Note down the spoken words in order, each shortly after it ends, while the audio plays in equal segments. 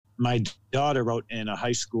my daughter wrote in a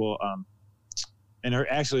high school, and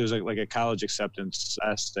actually it was like a college acceptance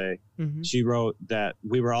essay. Mm-hmm. She wrote that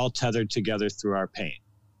we were all tethered together through our pain.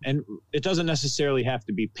 And it doesn't necessarily have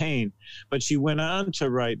to be pain, but she went on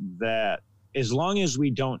to write that as long as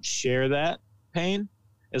we don't share that pain,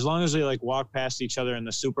 as long as we like walk past each other in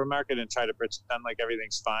the supermarket and try to pretend like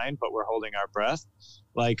everything's fine, but we're holding our breath,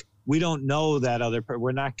 like we don't know that other person,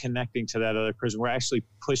 we're not connecting to that other person. We're actually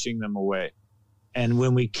pushing them away. And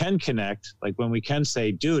when we can connect, like when we can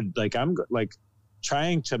say, dude, like I'm like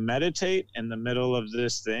trying to meditate in the middle of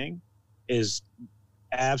this thing is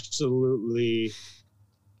absolutely,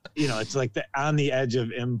 it's like on the edge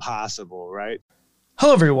of impossible, right?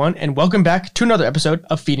 Hello, everyone, and welcome back to another episode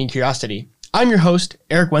of Feeding Curiosity. I'm your host,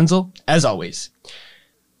 Eric Wenzel, as always.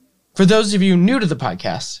 For those of you new to the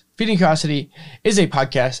podcast, Feeding Curiosity is a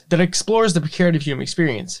podcast that explores the precarious human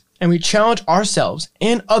experience, and we challenge ourselves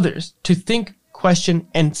and others to think, question,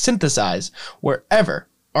 and synthesize wherever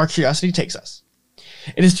our curiosity takes us.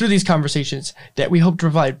 It is through these conversations that we hope to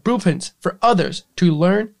provide blueprints for others to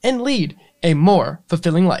learn and lead a more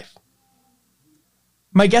fulfilling life.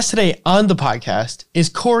 My guest today on the podcast is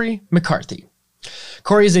Corey McCarthy.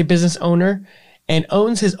 Corey is a business owner and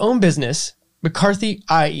owns his own business, McCarthy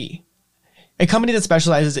IE, a company that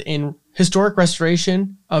specializes in historic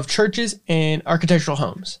restoration of churches and architectural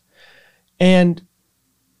homes. And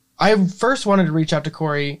I first wanted to reach out to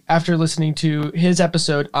Corey after listening to his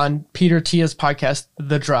episode on Peter Tia's podcast,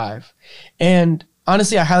 The Drive. And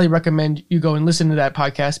honestly, I highly recommend you go and listen to that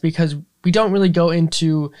podcast because we don't really go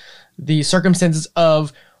into the circumstances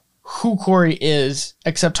of who Corey is,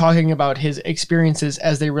 except talking about his experiences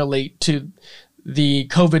as they relate to the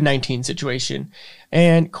COVID-19 situation.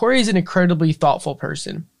 And Corey is an incredibly thoughtful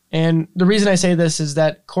person. And the reason I say this is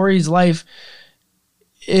that Corey's life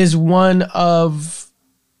is one of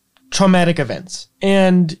traumatic events.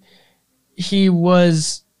 And he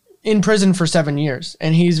was in prison for 7 years.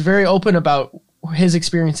 And he's very open about his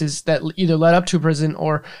experiences that either led up to prison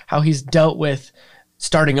or how he's dealt with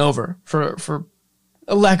starting over, for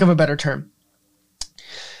a lack of a better term.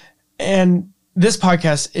 And this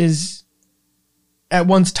podcast is at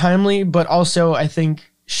once timely, but also I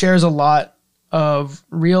think shares a lot of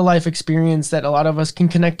real life experience that a lot of us can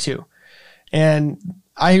connect to. And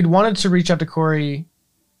I wanted to reach out to Corey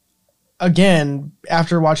again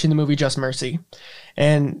after watching the movie Just Mercy.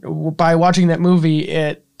 And by watching that movie,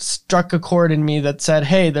 it struck a chord in me that said,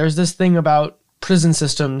 hey, there's this thing about prison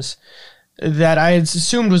systems that I had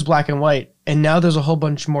assumed was black and white, and now there's a whole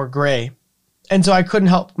bunch more gray. And so I couldn't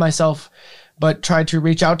help myself but try to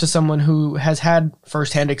reach out to someone who has had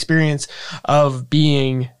firsthand experience of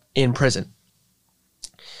being in prison.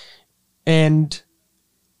 And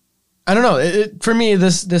I don't know, for me,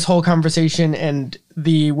 this whole conversation and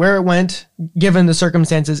where it went, given the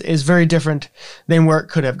circumstances, is very different than where it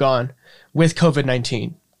could have gone with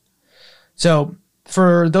COVID-19. So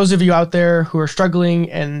for those of you out there who are struggling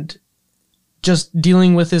and just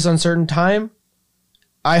dealing with this uncertain time,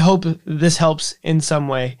 I hope this helps in some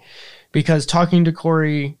way, because talking to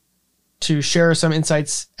Corey to share some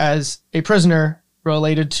insights as a prisoner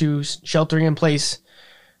related to sheltering in place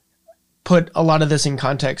put a lot of this in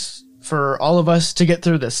context for all of us to get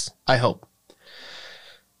through this, I hope.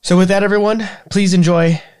 So with that, everyone, please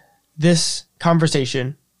enjoy this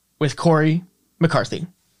conversation with Corey McCarthy.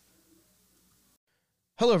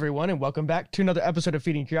 Hello, everyone, and welcome back to another episode of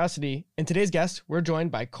Feeding Curiosity. And today's guest, we're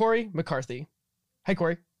joined by Corey McCarthy. Hi,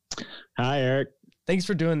 Corey. Hi, Eric. Thanks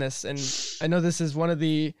for doing this. And I know this is one of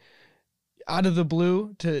the out of the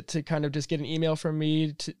blue to kind of just get an email from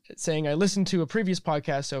me saying I listened to a previous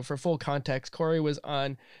podcast. So for full context, Corey was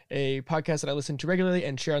on a podcast that I listen to regularly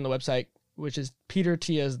and share on the website, which is Peter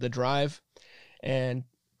Tia's The Drive. And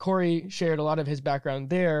Corey shared a lot of his background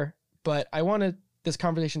there, but I wanted this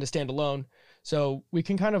conversation to stand alone so we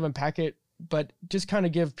can kind of unpack it, but just kind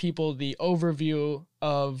of give people the overview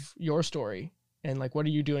of your story and like, what are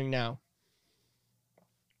you doing now?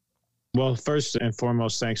 Well, first and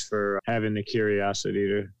foremost, thanks for having the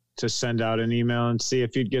curiosity to send out an email and see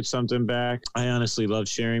if you'd get something back. I honestly love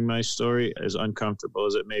sharing my story, as uncomfortable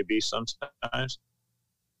as it may be sometimes,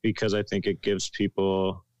 because I think it gives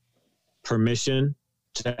people permission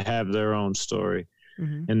to have their own story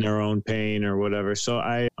and their own pain or whatever. So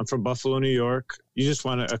I'm from Buffalo, New York. You just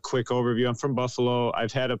want a quick overview. I'm from Buffalo.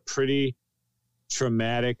 I've had a pretty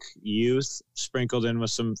traumatic youth sprinkled in with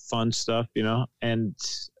some fun stuff, and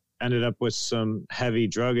ended up with some heavy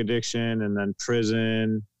drug addiction and then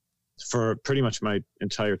prison for pretty much my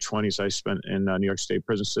entire 20s. I spent in the New York State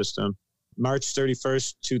prison system. March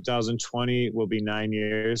 31st, 2020 will be 9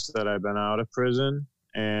 years that I've been out of prison.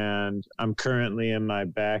 and I'm currently in my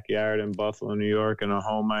backyard in Buffalo, New York, in a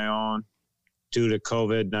home I own. Due to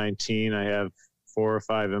COVID-19, I have 4 or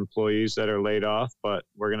 5 employees that are laid off, but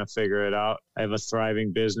we're going to figure it out. I have a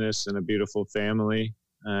thriving business and a beautiful family.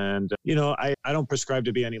 And, I don't prescribe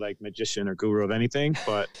to be any like magician or guru of anything,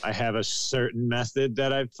 but I have a certain method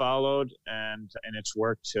that I've followed, and it's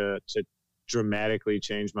worked to dramatically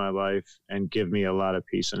change my life and give me a lot of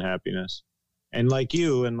peace and happiness. And like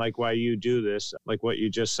you, and like why you do this, like what you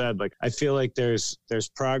just said, like I feel like there's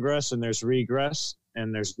progress and there's regress,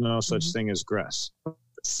 and there's no such thing as gress.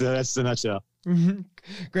 So that's the nutshell. Mm-hmm.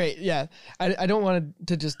 Great. Yeah. I don't want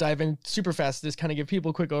to just dive in super fast, just kind of give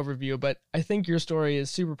people a quick overview, but I think your story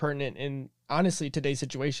is super pertinent in honestly today's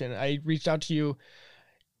situation. I reached out to you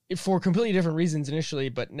for completely different reasons initially,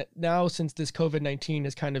 but now since this COVID-19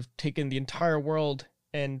 has kind of taken the entire world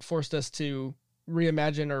and forced us to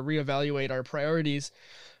reimagine or reevaluate our priorities,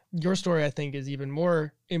 your story, I think, is even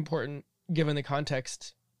more important given the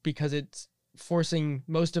context, because it's forcing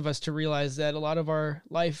most of us to realize that a lot of our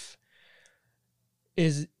life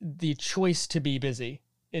is the choice to be busy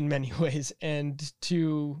in many ways, and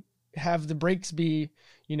to have the brakes be,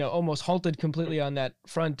 almost halted completely on that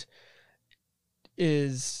front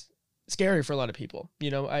is scary for a lot of people.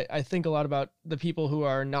 I think a lot about the people who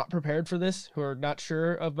are not prepared for this, who are not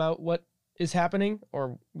sure about what is happening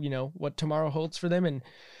or, what tomorrow holds for them. And,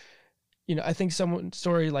 I think someone's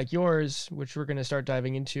story like yours, which we're going to start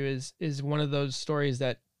diving into, is one of those stories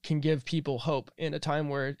that can give people hope in a time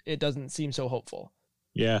where it doesn't seem so hopeful.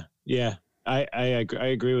 Yeah. Yeah. I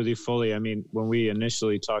agree with you fully. I mean, when we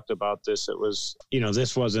initially talked about this, it was,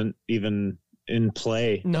 this wasn't even in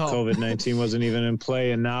play. No. COVID-19 wasn't even in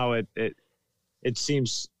play. And now it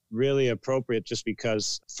seems really appropriate, just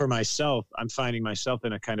because for myself, I'm finding myself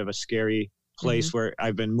in a kind of a scary place where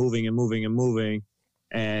I've been moving and moving and moving.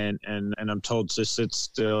 And I'm told to sit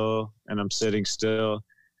still, and I'm sitting still,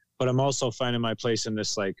 but I'm also finding my place in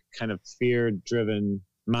this like kind of fear-driven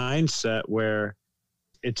mindset where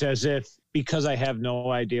it's as if, because I have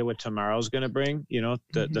no idea what tomorrow's going to bring,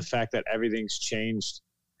 the fact that everything's changed.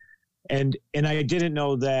 And I didn't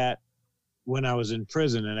know that when I was in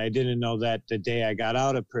prison, and I didn't know that the day I got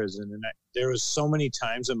out of prison. And there was so many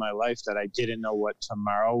times in my life that I didn't know what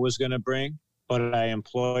tomorrow was going to bring, but I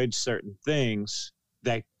employed certain things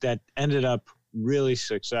that ended up really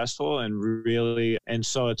successful and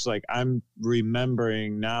so it's like I'm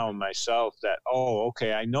remembering now myself that,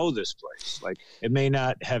 okay, I know this place. Like, it may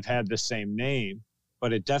not have had the same name,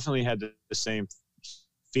 but it definitely had the same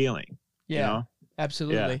feeling. Yeah,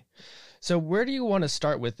 absolutely. Yeah. So where do you want to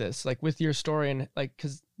start with this, like with your story? And like,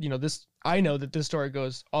 because I know that this story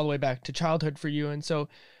goes all the way back to childhood for you, and so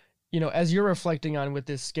as you're reflecting on with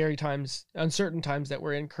this scary times, uncertain times that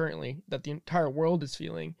we're in currently, that the entire world is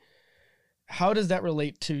feeling, how does that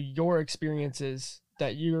relate to your experiences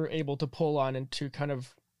that you're able to pull on and to kind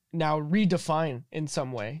of now redefine in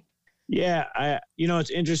some way? Yeah, it's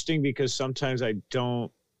interesting because sometimes I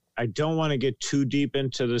don't want to get too deep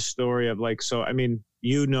into the story of like, so, I mean,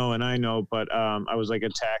 and I know, but I was like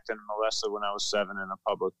attacked and molested when I was 7 in a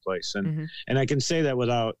public place. And I can say that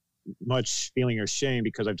without much feeling or shame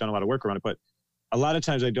because I've done a lot of work around it. But a lot of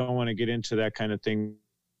times I don't want to get into that kind of thing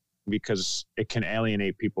because it can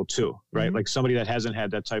alienate people too, right? Like somebody that hasn't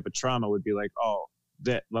had that type of trauma would be like,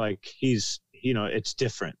 that like he's, it's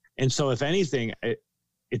different. And so if anything,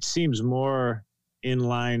 it seems more in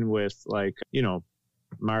line with like,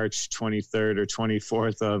 March 23rd or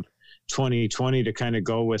 24th of 2020 to kind of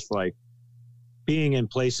go with like being in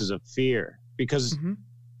places of fear, because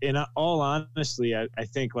in all honesty, I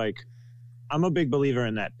think like I'm a big believer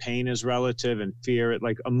in that pain is relative and fear,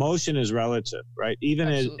 like emotion is relative, right? Even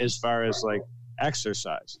as far as like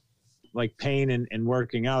exercise, like pain and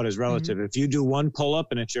working out is relative. If you do 1 pull-up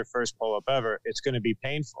and it's your first pull-up ever, it's going to be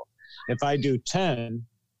painful. If I do 10,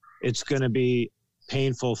 it's going to be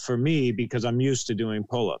painful for me because I'm used to doing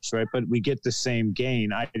pull-ups, right? But we get the same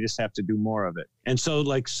gain. I just have to do more of it. And so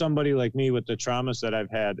like somebody like me with the traumas that I've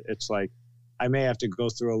had, it's like, I may have to go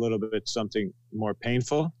through a little bit something more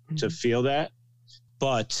painful to feel that.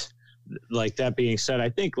 But like that being said,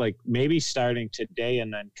 I think like maybe starting today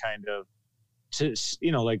and then kind of to,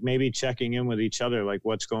 like maybe checking in with each other, like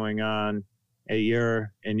what's going on in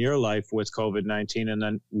your life with COVID-19, and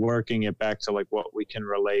then working it back to like what we can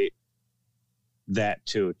relate that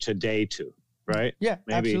to today to, right? Yeah,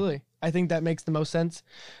 maybe. Absolutely. I think that makes the most sense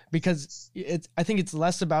because I think it's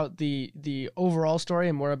less about the overall story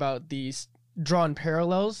and more about these drawn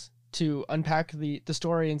parallels to unpack the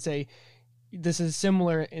story and say this is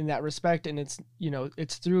similar in that respect, and it's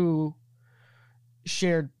through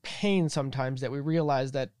shared pain sometimes that we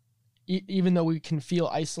realize that even though we can feel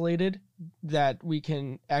isolated, that we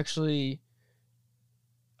can actually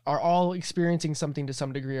are all experiencing something to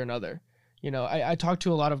some degree or another. I talk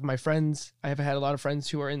to a lot of my friends. I have had a lot of friends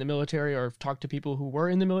who are in the military, or have talked to people who were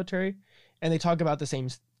in the military, and they talk about the same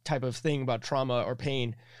type of thing about trauma or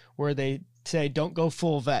pain, where they say, don't go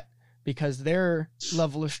full vet, because their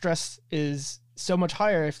level of stress is so much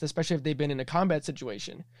higher, especially if they've been in a combat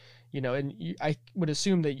situation, and I would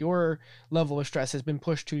assume that your level of stress has been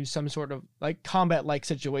pushed to some sort of like combat-like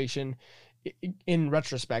situation in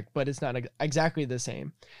retrospect, but it's not exactly the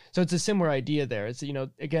same. So it's a similar idea there. It's,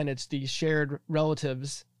 again, it's these shared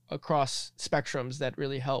relatives across spectrums that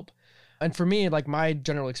really help. And for me, like my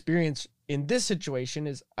general experience in this situation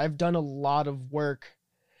is I've done a lot of work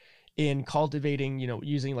in cultivating,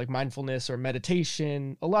 using like mindfulness or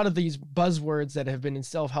meditation, a lot of these buzzwords that have been in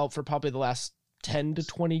self-help for probably the last 10 to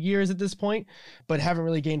 20 years at this point, but haven't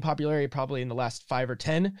really gained popularity probably in the last 5 or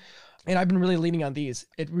 10. And I've been really leaning on these.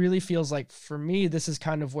 It really feels like for me, this is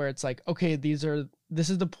kind of where it's like, okay, this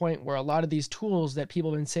is the point where a lot of these tools that people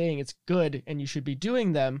have been saying it's good and you should be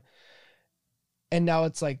doing them. And now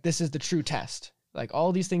it's like, this is the true test. Like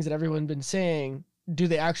all these things that everyone's been saying, do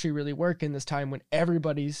they actually really work in this time when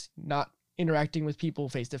everybody's not interacting with people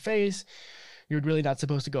face to face? You're really not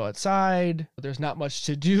supposed to go outside. There's not much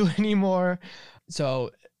to do anymore.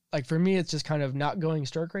 So like for me, it's just kind of not going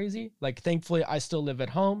stir crazy. Like thankfully I still live at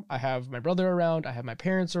home. I have my brother around. I have my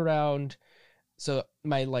parents around. So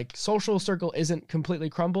my like social circle isn't completely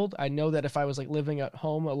crumbled. I know that if I was like living at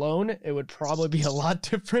home alone, it would probably be a lot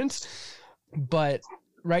different. But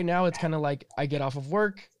right now it's kind of like I get off of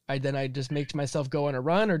work. I just make myself go on a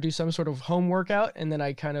run or do some sort of home workout. And then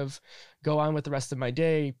I kind of go on with the rest of my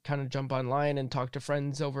day, kind of jump online and talk to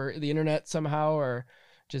friends over the internet somehow, or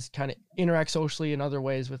just kind of interact socially in other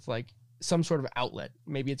ways with like some sort of outlet.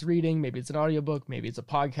 Maybe it's reading, maybe it's an audiobook, maybe it's a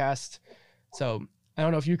podcast. So I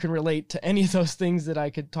don't know if you can relate to any of those things that I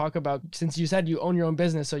could talk about, since you said you own your own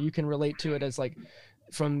business, so you can relate to it as like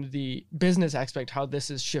from the business aspect, how this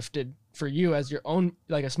has shifted for you as your own,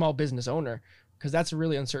 like a small business owner, because that's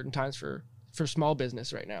really uncertain times for small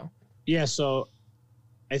business right now. Yeah. So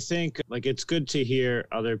I think like, it's good to hear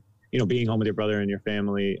other, being home with your brother and your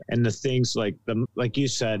family and the things like you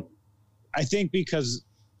said, I think because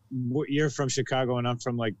you're from Chicago and I'm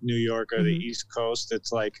from like New York or the East Coast,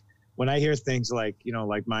 it's like, when I hear things like,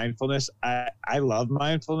 like mindfulness, I love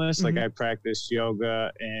mindfulness. Like I practiced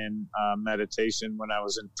yoga and meditation when I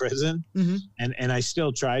was in prison and I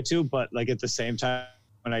still try to, but like at the same time,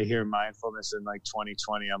 when I hear mindfulness in like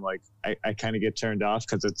 2020, I'm like, I kind of get turned off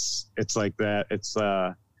because it's like that. It's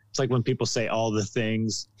like when people say all the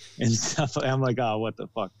things and stuff. I'm like, oh, what the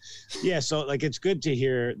fuck? Yeah. So like, it's good to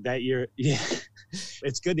hear that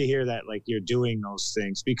it's good to hear that like you're doing those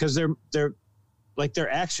things, because they're like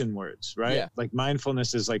they're action words, right? Yeah. Like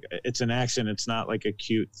mindfulness is like, it's an action. It's not like a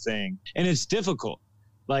cute thing, and it's difficult.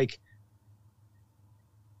 Like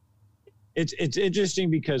it's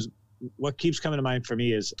interesting because what keeps coming to mind for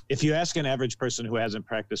me is if you ask an average person who hasn't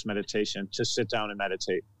practiced meditation to sit down and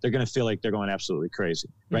meditate, they're going to feel like they're going absolutely crazy,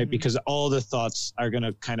 right? Because all the thoughts are going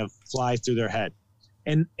to kind of fly through their head.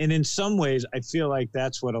 And in some ways, I feel like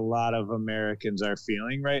that's what a lot of Americans are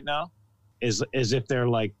feeling right now, is if they're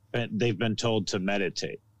like, they've been told to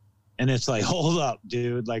meditate. And it's like, hold up,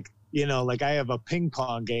 dude. Like, like I have a ping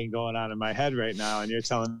pong game going on in my head right now, and you're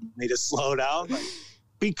telling me to slow down? Like,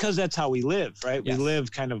 because that's how we live, right? Yes. We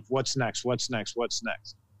live kind of what's next.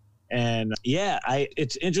 And yeah,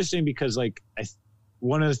 it's interesting because like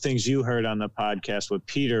one of the things you heard on the podcast with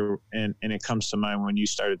Peter, and it comes to mind when you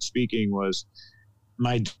started speaking, was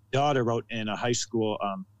my daughter wrote in a high school,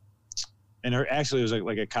 and actually it was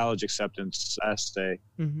like a college acceptance essay.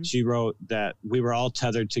 She wrote that we were all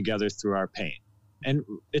tethered together through our pain. And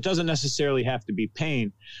it doesn't necessarily have to be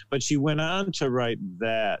pain, but she went on to write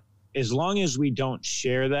that as long as we don't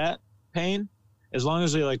share that pain, as long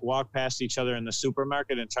as we like walk past each other in the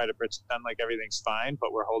supermarket and try to pretend like everything's fine,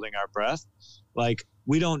 but we're holding our breath, like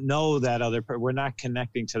we don't know that other person, we're not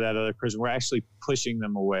connecting to that other person. We're actually pushing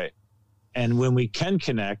them away. And when we can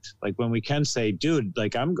connect, like when we can say, dude,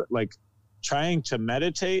 like I'm like trying to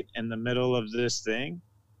meditate in the middle of this thing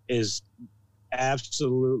is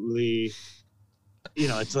absolutely,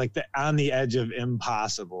 it's like on the edge of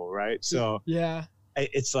impossible, right? So yeah.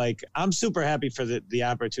 It's like, I'm super happy for the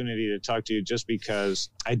opportunity to talk to you, just because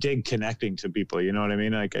I dig connecting to people. You know what I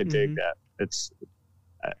mean? Like I dig that.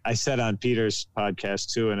 I said on Peter's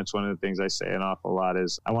podcast too, and it's one of the things I say an awful lot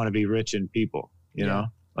is I want to be rich in people, you know?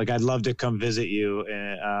 Like I'd love to come visit you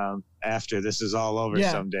after this is all over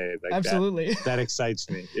someday. Like absolutely. That excites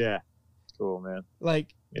me. Yeah. Cool, man.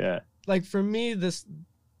 Like for me,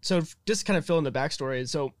 So just kind of fill in the backstory.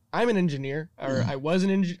 So I'm an engineer, or I was an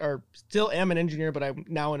engineer, or still am an engineer, but I'm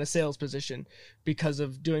now in a sales position because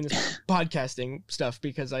of doing this podcasting stuff,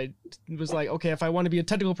 because I was like, okay, if I want to be a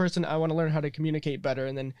technical person, I want to learn how to communicate better,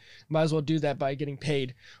 and then might as well do that by getting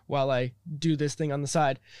paid while I do this thing on the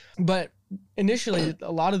side. But initially,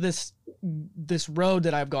 a lot of this road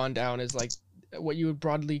that I've gone down is like what you would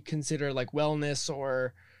broadly consider like wellness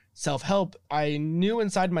or self-help. I knew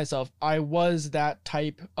inside myself I was that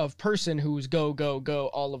type of person who's go, go, go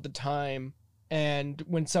all of the time. And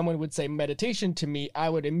when someone would say meditation to me, I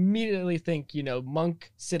would immediately think,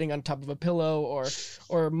 monk sitting on top of a pillow,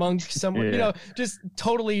 or monk someone, just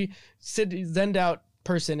totally zened out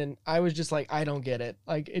person. And I was just like, I don't get it.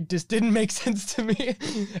 Like, it just didn't make sense to me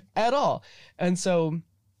at all. And so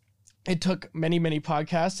it took many, many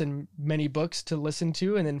podcasts and many books to listen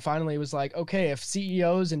to. And then finally it was like, okay, if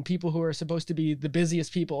CEOs and people who are supposed to be the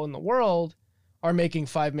busiest people in the world are making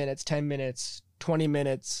 5 minutes, 10 minutes, 20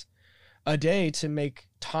 minutes a day to make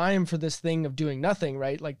time for this thing of doing nothing,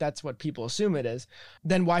 right? Like, that's what people assume it is.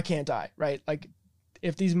 Then why can't I, right? Like,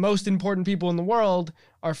 if these most important people in the world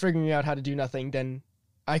are figuring out how to do nothing, then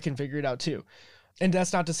I can figure it out too. And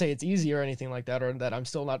that's not to say it's easy or anything like that, or that I'm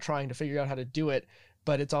still not trying to figure out how to do it.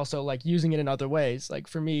 But it's also like using it in other ways. Like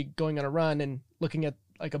for me, going on a run and looking at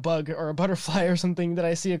like a bug or a butterfly or something that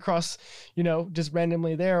I see across, just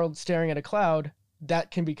randomly there, staring at a cloud, that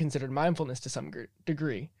can be considered mindfulness to some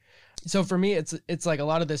degree. So for me, it's like a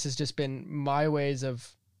lot of this has just been my ways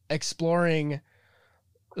of exploring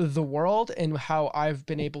the world and how I've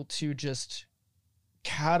been able to just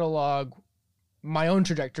catalog my own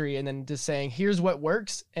trajectory, and then just saying, here's what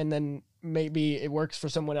works, and then maybe it works for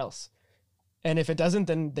someone else. And if it doesn't,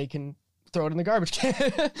 then they can throw it in the garbage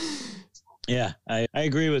can. Yeah, I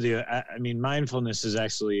agree with you. I mean, mindfulness is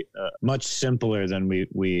actually much simpler than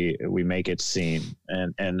we make it seem.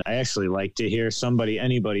 And I actually like to hear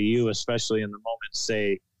anybody, you especially in the moment,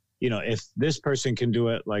 say, if this person can do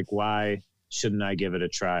it, like, why shouldn't I give it a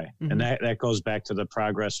try? Mm-hmm. And that goes back to the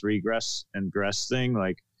progress, regress, and gress thing.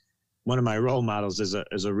 Like, one of my role models is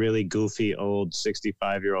a really goofy old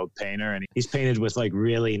 65-year-old painter, and he's painted with like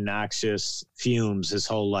really noxious fumes his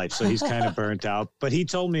whole life. So he's kind of burnt out. But he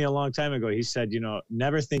told me a long time ago, he said,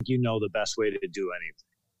 never think you know the best way to do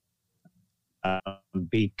anything,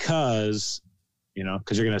 because you're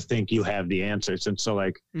going to think you have the answers. And so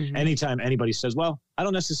like anytime anybody says, well, I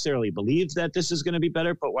don't necessarily believe that this is going to be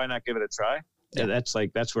better, but why not give it a try? Yeah.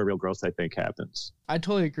 That's where real growth, I think, happens. I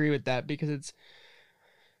totally agree with that, because it's,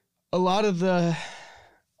 a lot of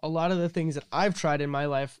the things that I've tried in my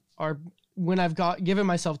life are when I've given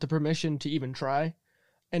myself the permission to even try,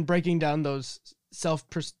 and breaking down those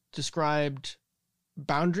self-described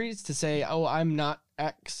boundaries to say, oh, I'm not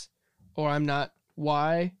X or I'm not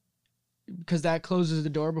Y, because that closes the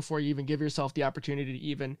door before you even give yourself the opportunity to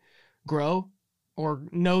even grow or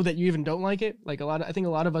know that you even don't like it. Like I think a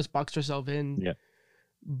lot of us box ourselves in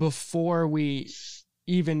before we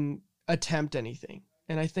even attempt anything.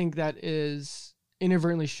 And I think that is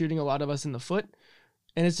inadvertently shooting a lot of us in the foot.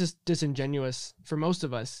 And it's just disingenuous for most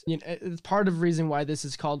of us. It's part of the reason why this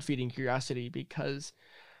is called Feeding Curiosity, because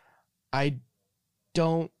I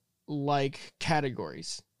don't like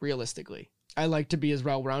categories, realistically. I like to be as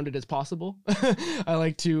well-rounded as possible. I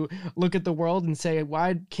like to look at the world and say,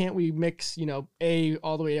 why can't we mix, A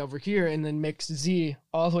all the way over here and then mix Z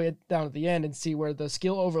all the way down at the end and see where the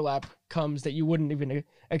skill overlap comes that you wouldn't even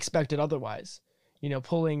expect it otherwise.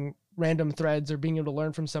 Pulling random threads or being able to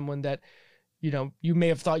learn from someone that, you may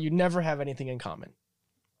have thought you'd never have anything in common.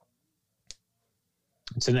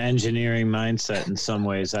 It's an engineering mindset in some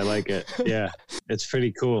ways. I like it. Yeah, it's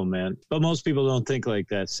pretty cool, man. But most people don't think like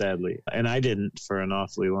that, sadly. And I didn't for an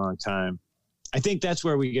awfully long time. I think that's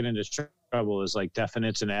where we get into trouble, is like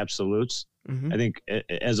definites and absolutes. Mm-hmm. I think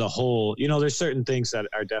as a whole, there's certain things that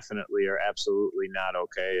are absolutely not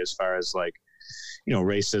okay, as far as like,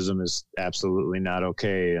 racism is absolutely not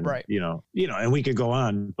okay. And, right. And we could go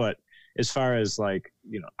on, but as far as like,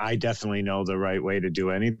 I definitely know the right way to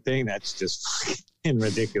do anything, that's just fucking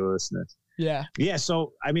ridiculousness. Yeah. Yeah.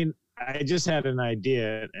 So, I mean, I just had an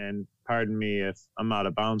idea, and pardon me if I'm out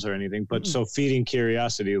of bounds or anything, but so feeding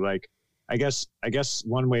curiosity, like, I guess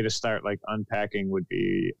one way to start like unpacking would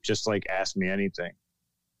be just like, ask me anything,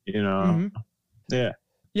 Yeah.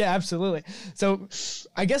 Yeah, absolutely. So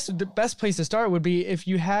I guess the best place to start would be if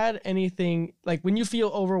you had anything, like when you feel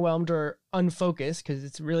overwhelmed or unfocused, because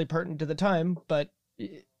it's really pertinent to the time, but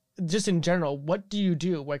just in general, what do you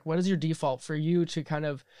do? Like, what is your default for you to kind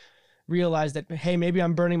of realize that, hey, maybe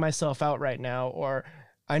I'm burning myself out right now, or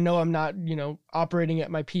I know I'm not, operating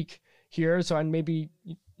at my peak here. So I maybe,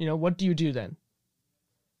 what do you do then?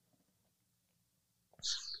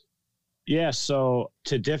 Yeah. So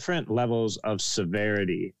to different levels of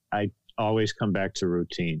severity, I always come back to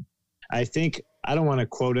routine. I think, I don't want to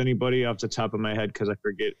quote anybody off the top of my head because I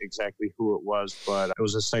forget exactly who it was, but it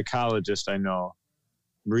was a psychologist I know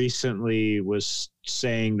recently was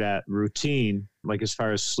saying that routine, like as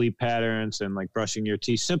far as sleep patterns and like brushing your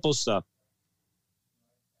teeth, simple stuff.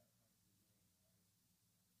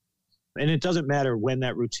 And it doesn't matter when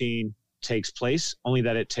that routine takes place, only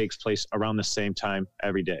that it takes place around the same time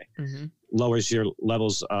every day. Mm-hmm. Lowers your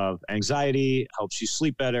levels of anxiety, helps you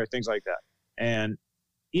sleep better, things like that. And,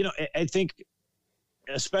 you know, I think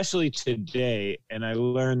especially today, and I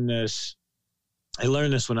learned this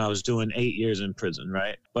when I was doing 8 years in prison,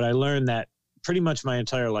 right? But I learned that pretty much my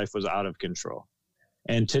entire life was out of control.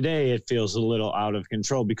 And today it feels a little out of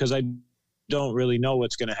control because I don't really know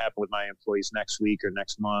what's going to happen with my employees next week or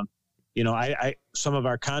next month. You know, I some of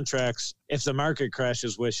our contracts, if the market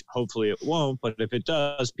crashes, which hopefully it won't, but if it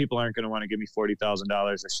does, people aren't going to want to give me $40,000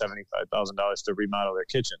 or $75,000 to remodel their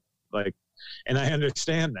kitchen. Like, and I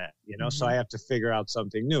understand that, you know, so I have to figure out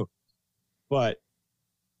something new. But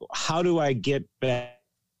how do I get back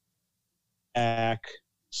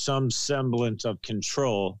some semblance of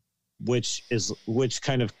control, which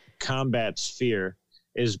kind of combats fear,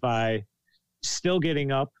 is by still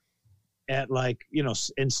getting up at, like, you know,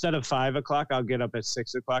 instead of 5 o'clock, I'll get up at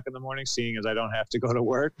 6 o'clock in the morning, seeing as I don't have to go to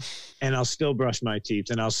work, and I'll still brush my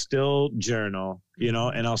teeth, and I'll still journal, you know,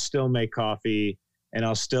 and I'll still make coffee, and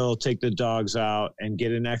I'll still take the dogs out and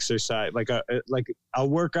get an exercise. Like I'll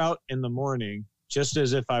work out in the morning just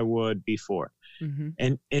as if I would before.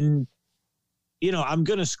 Mm-hmm. And, you know, I'm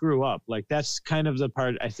going to screw up. Like, that's kind of the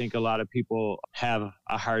part I think a lot of people have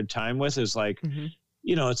a hard time with, is like,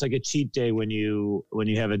 you know, it's like a cheat day when you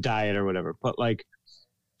have a diet or whatever. But like,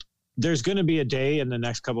 there's going to be a day in the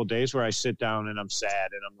next couple of days where I sit down and I'm sad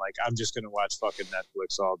and I'm like, I'm just going to watch fucking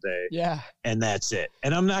Netflix all day. Yeah. And that's it.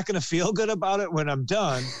 And I'm not going to feel good about it when I'm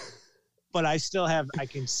done, but I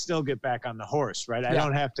can still get back on the horse, right? I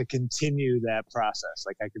don't have to continue that process.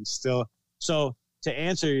 Like, I can still, so to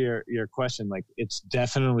answer your question, like, it's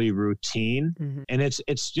definitely routine. Mm-hmm. And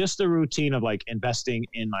it's just the routine of like investing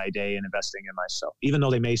in my day and investing in myself, even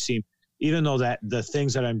though that the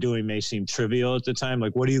things that I'm doing may seem trivial at the time.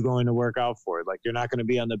 Like, what are you going to work out for? Like, you're not going to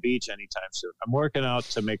be on the beach anytime soon. I'm working out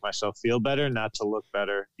to make myself feel better, not to look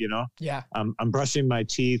better, you know? Yeah. I'm brushing my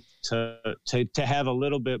teeth to have a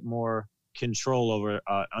little bit more control over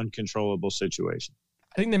an uncontrollable situation.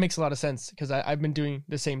 I think that makes a lot of sense, because I've been doing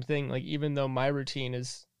the same thing. Like, even though my routine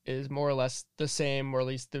is more or less the same, or at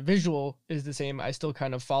least the visual is the same, I still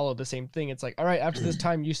kind of follow the same thing. It's like, all right, after this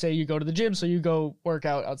time, you say you go to the gym, so you go work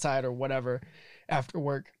out outside or whatever after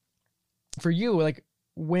work. For you, like,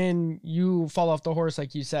 when you fall off the horse,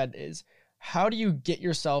 like you said, is how do you get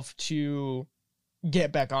yourself to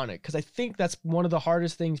get back on it? Because I think that's one of the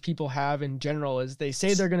hardest things people have in general, is they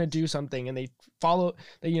say they're going to do something and they follow,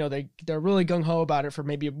 they're really gung-ho about it for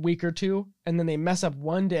maybe a week or two, and then they mess up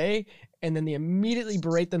one day, and then they immediately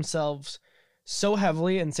berate themselves so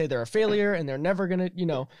heavily and say they're a failure and they're never going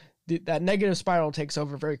to, that negative spiral takes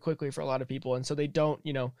over very quickly for a lot of people. And so they don't,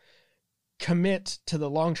 commit to the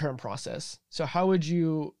long-term process. So how do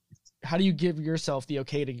you give yourself the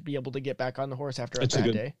okay to be able to get back on the horse after a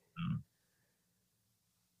bad day?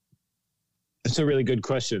 It's a really good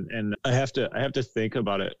question, and I have to think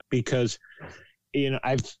about it, because,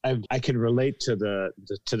 I can relate to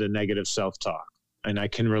the negative self-talk, and I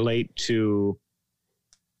can relate to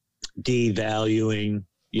devaluing,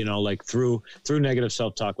 like through negative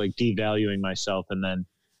self-talk, like devaluing myself, and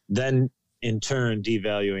then in turn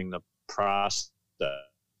devaluing the process,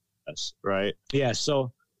 right? Yeah.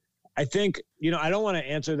 So I think, I don't want to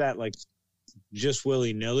answer that like just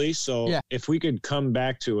willy-nilly. So if we could come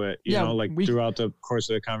back to it, throughout the course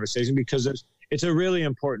of the conversation, because it's a really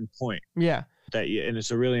important point. Yeah. And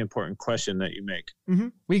it's a really important question that you make. Mm-hmm.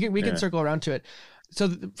 We can circle around to it. So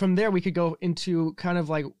from there, we could go into kind of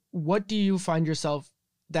like, what do you find yourself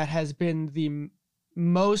that has been the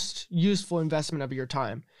most useful investment of your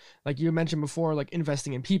time? Like you mentioned before, like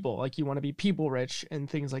investing in people, like you want to be people rich and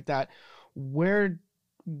things like that.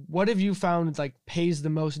 What have you found like pays the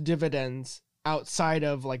most dividends outside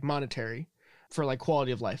of like monetary for like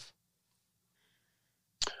quality of life?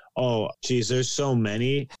 Oh, geez, there's so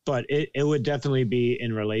many, but it would definitely be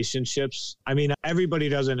in relationships. I mean, everybody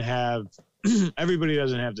doesn't have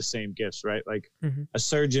the same gifts, right? Like a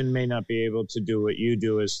surgeon may not be able to do what you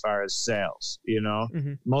do as far as sales,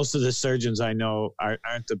 Most of the surgeons I know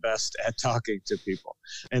aren't the best at talking to people,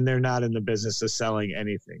 and they're not in the business of selling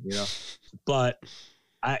anything, But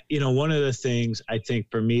one of the things I think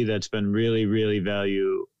for me that's been really, really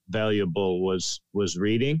valuable was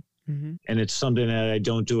reading. Mm-hmm. And it's something that I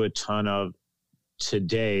don't do a ton of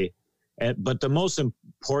today. But the most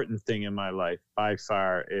important thing in my life by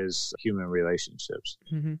far is human relationships.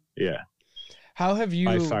 Mm-hmm. Yeah. How have you,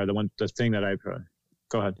 by far the thing that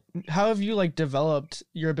go ahead. How have you like developed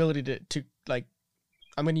your ability to like,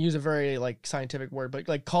 I'm going to use a very like scientific word, but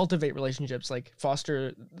like cultivate relationships, like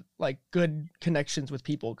foster like good connections with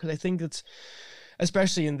people? Because I think it's,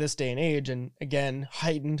 especially in this day and age, and again,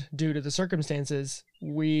 heightened due to the circumstances,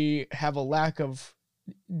 we have a lack of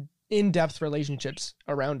in-depth relationships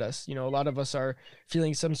around us. You know, a lot of us are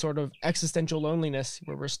feeling some sort of existential loneliness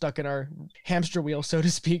where we're stuck in our hamster wheel, so to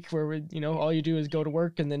speak, where we, you know, all you do is go to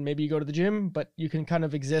work and then maybe you go to the gym, but you can kind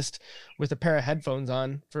of exist with a pair of headphones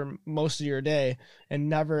on for most of your day and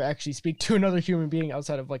never actually speak to another human being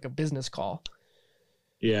outside of like a business call.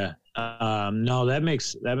 Yeah. No, that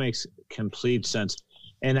makes complete sense.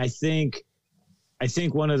 And I think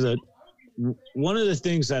one of the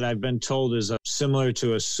things that I've been told is similar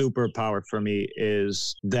to a superpower for me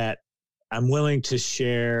is that I'm willing to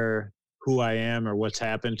share who I am or what's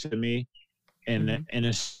happened to me in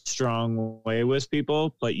a strong way with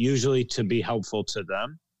people, but usually to be helpful to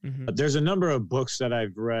them. Mm-hmm. There's a number of books that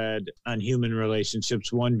I've read on human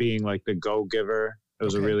relationships, one being like The Go-Giver. It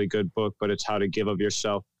was a really good book, but it's how to give of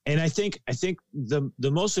yourself. And I think the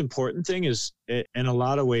most important thing is, in a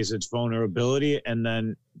lot of ways, it's vulnerability and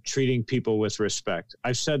then treating people with respect.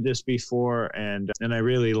 I've said this before, and I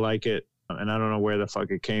really like it, and I don't know where the fuck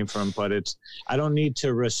it came from, but I don't need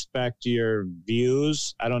to respect your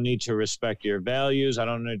views. I don't need to respect your values. I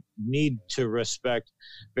don't need to respect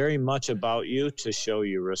very much about you to show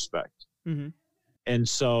you respect. Mm-hmm. And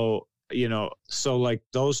so, you know, so like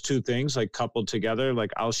those two things like coupled together,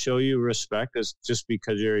 like I'll show you respect as just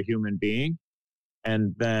because you're a human being.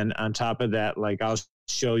 And then on top of that, like I'll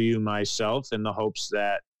show you myself in the hopes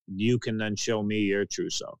that you can then show me your true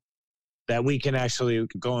self. That we can actually,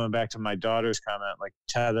 going back to my daughter's comment, like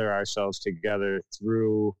tether ourselves together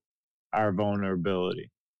through our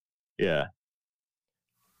vulnerability. Yeah.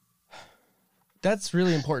 That's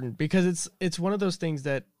really important because it's one of those things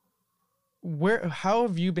that how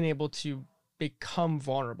have you been able to become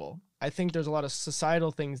vulnerable? I think there's a lot of societal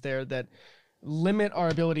things there that limit our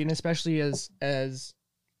ability, and especially as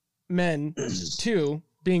men too,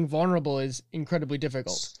 being vulnerable is incredibly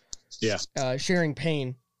difficult. Yeah. Sharing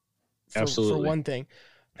pain Absolutely. For one thing.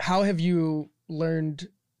 How have you learned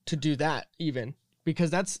to do that even? Because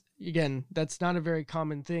that's not a very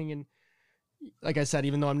common thing. And like I said,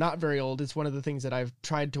 even though I'm not very old, it's one of the things that I've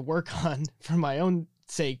tried to work on for my own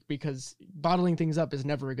sake, because bottling things up is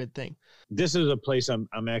never a good thing. This is a place I'm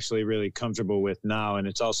actually really comfortable with now, and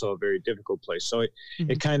it's also a very difficult place. So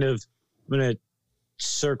it kind of, I'm going to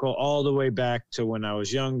circle all the way back to when I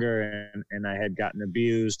was younger and I had gotten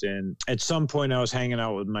abused. And at some point I was hanging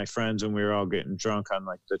out with my friends and we were all getting drunk on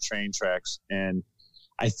like the train tracks. And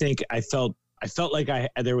I think I felt like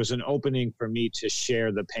there was an opening for me to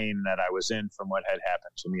share the pain that I was in from what had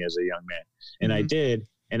happened to me as a young man. And I did.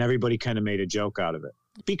 And everybody kind of made a joke out of it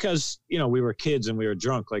because, you know, we were kids and we were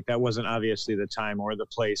drunk. Like that wasn't obviously the time or the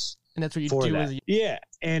place. And that's what you do. Yeah.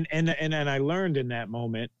 And I learned in that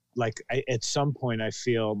moment, like at some point, I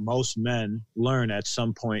feel most men learn at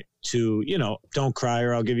some point to, you know, don't cry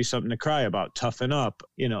or I'll give you something to cry about, toughen up,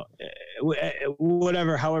 you know,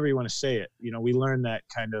 whatever, however you want to say it. You know, we learn that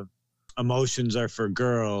kind of emotions are for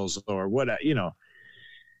girls or what, you know.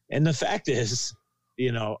 And the fact is,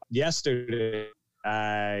 you know, yesterday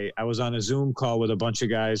I was on a Zoom call with a bunch of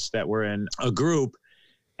guys that were in a group,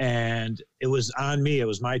 and it was on me. It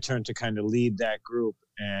was my turn to kind of lead that group.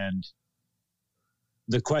 And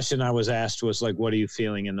the question I was asked was like, what are you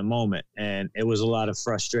feeling in the moment? And it was a lot of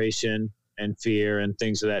frustration and fear and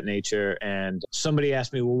things of that nature. And somebody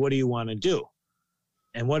asked me, well, what do you want to do?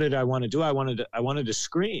 And what did I want to do? I wanted to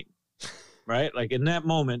scream, right? Like in that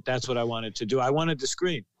moment, that's what I wanted to do. I wanted to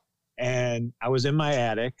scream. And I was in my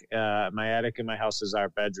attic. My attic in my house is our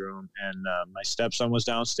bedroom. And my stepson was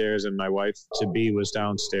downstairs and my wife-to-be was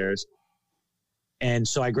downstairs. And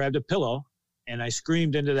so I grabbed a pillow and I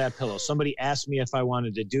screamed into that pillow. Somebody asked me if I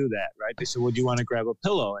wanted to do that, right? They said, well, do you want to grab a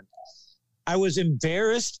pillow? And I was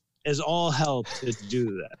embarrassed as all hell to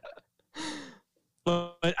do that.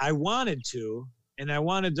 But I wanted to, and I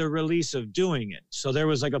wanted the release of doing it. So there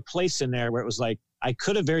was like a place in there where it was like, I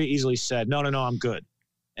could have very easily said, no, I'm good.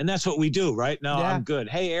 And that's what we do, right? No, yeah. I'm good.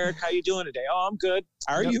 Hey, Eric, how you doing today? Oh, I'm good.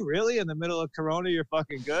 Are you really? In the middle of Corona, you're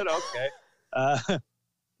fucking good? Okay.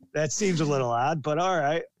 That seems a little odd, but all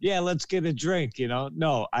right. Yeah, let's get a drink, you know?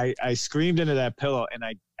 No, I screamed into that pillow, and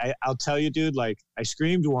I'll tell you, dude, like, I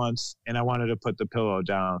screamed once, and I wanted to put the pillow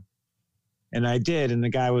down. And I did, and the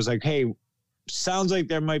guy was like, hey, sounds like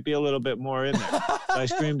there might be a little bit more in there. So I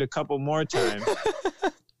screamed a couple more times.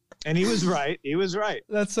 And he was right. He was right.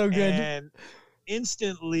 That's so good. And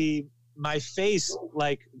instantly my face,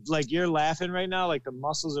 like you're laughing right now, like the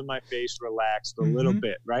muscles in my face relaxed a little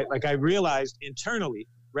bit, right? Like I realized internally,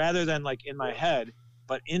 rather than like in my head,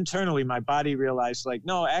 but internally my body realized like,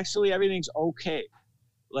 no, actually everything's okay.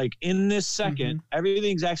 Like in this second,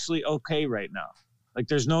 everything's actually okay right now. Like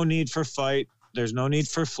there's no need for fight. There's no need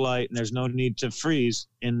for flight, and there's no need to freeze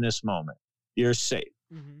in this moment. You're safe.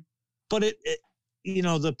 But it, you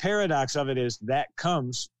know, the paradox of it is that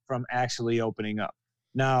comes from actually opening up.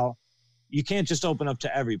 Now, you can't just open up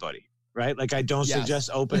to everybody, right? Like I don't suggest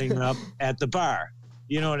opening up at the bar.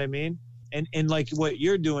 You know what I mean? And like what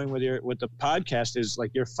you're doing with the podcast is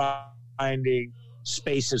like you're finding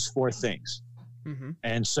spaces for things.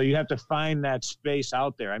 And so you have to find that space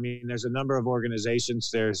out there. I mean, there's a number of organizations.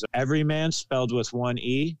 There's Everyman, spelled with one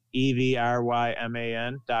E,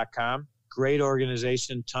 EVRYMAN.com. Great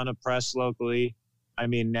organization, ton of press locally, I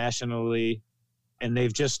mean, nationally. And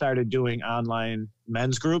they've just started doing online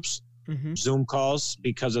men's groups, Zoom calls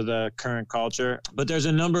because of the current culture. But there's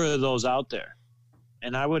a number of those out there.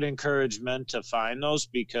 And I would encourage men to find those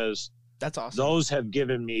because that's awesome. Those have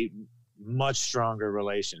given me much stronger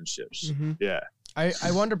relationships. Yeah. I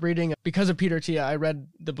wound up reading, because of Peter Tia, I read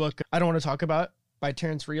the book I Don't Want to Talk About by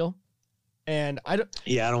Terrence Real. And I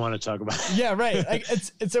don't want to talk about it. Yeah, right. Like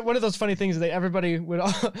it's one of those funny things that everybody would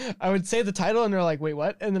I would say the title and they're like, wait,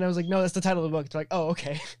 what? And then I was like, no, that's the title of the book. They're like, oh,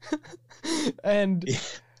 okay. And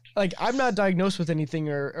like I'm not diagnosed with anything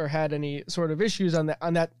or had any sort of issues on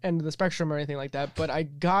that end of the spectrum or anything like that, but I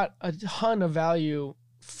got a ton of value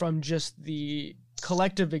from just the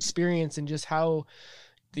collective experience and just how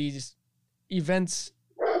these events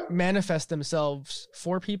manifest themselves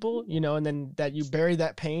for people, you know, and then that you bury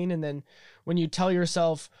that pain. And then when you tell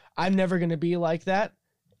yourself, I'm never going to be like that,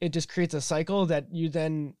 it just creates a cycle that you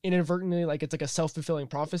then inadvertently, like it's like a self-fulfilling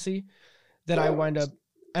prophecy that I wind up,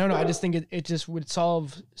 I don't know. I just think it just would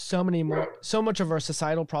solve so much of our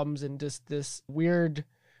societal problems and just this weird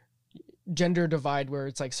gender divide where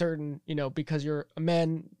it's like certain, you know, because you're a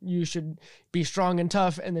man, you should be strong and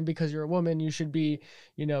tough. And then because you're a woman, you should be,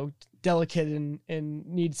 you know, delicate and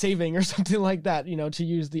need saving or something like that, you know, to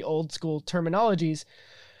use the old school terminologies.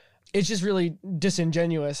 It's just really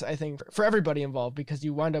disingenuous, I think, for everybody involved, because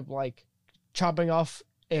you wind up like chopping off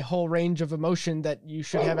a whole range of emotion that you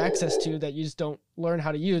should have access to that you just don't learn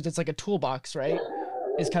how to use. It's like a toolbox, right?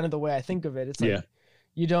 Is kind of the way I think of it. It's like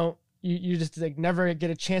you just like never get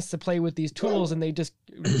a chance to play with these tools and they just,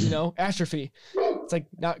 you know, atrophy. It's like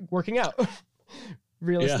not working out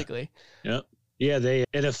realistically. Yeah.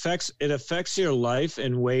 It affects your life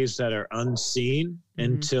in ways that are unseen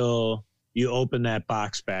until you open that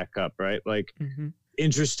box back up, right? Like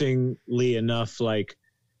interestingly enough, like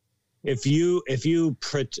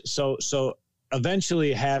so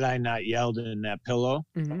eventually, had I not yelled in that pillow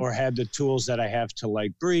or had the tools that I have to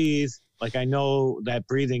like breathe, like I know that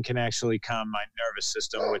breathing can actually calm my nervous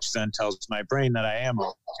system, which then tells my brain that I am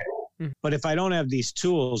okay. But if I don't have these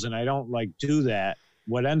tools and I don't like do that,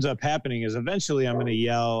 what ends up happening is eventually I'm going to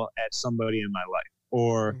yell at somebody in my life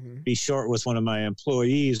or be short with one of my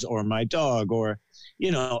employees or my dog, or, you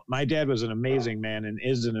know, my dad was an amazing man and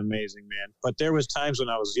is an amazing man. But there was times when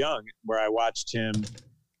I was young where I watched him,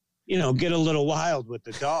 you know, get a little wild with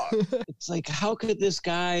the dog. It's like, how could this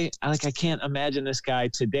guy, like, I can't imagine this guy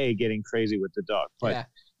today getting crazy with the dog. But,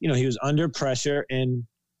 you know, he was under pressure and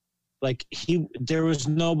like there was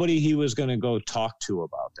nobody he was going to go talk to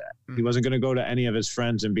about that. He wasn't going to go to any of his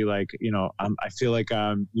friends and be like, you know, I feel like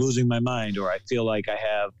I'm losing my mind, or I feel like I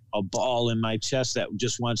have a ball in my chest that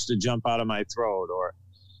just wants to jump out of my throat,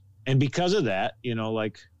 and because of that, you know,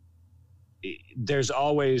 like there's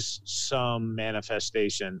always some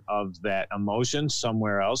manifestation of that emotion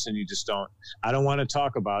somewhere else. And you just I don't want to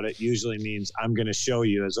talk about it usually means I'm going to show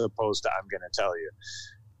you as opposed to I'm going to tell you.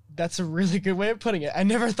 That's a really good way of putting it. I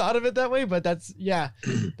never thought of it that way, but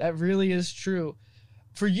that really is true.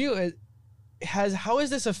 For you, how has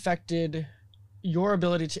this affected your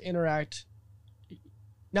ability to interact,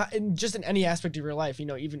 not in just in any aspect of your life, you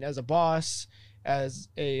know, even as a boss, as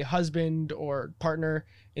a husband or partner,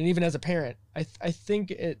 and even as a parent? I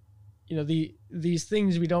think it, you know, these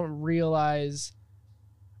things we don't realize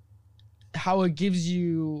how it gives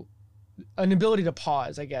you an ability to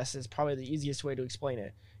pause, I guess, is probably the easiest way to explain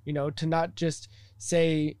it. You know, to not just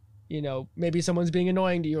say, you know, maybe someone's being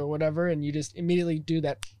annoying to you or whatever, and you just immediately do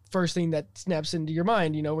that first thing that snaps into your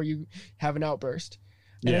mind, you know, where you have an outburst.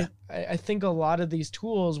 And I think a lot of these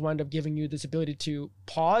tools wind up giving you this ability to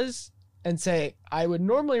pause and say, I would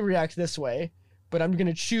normally react this way, but I'm going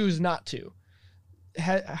to choose not to.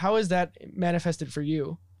 how is that manifested for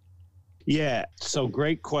you? Yeah. So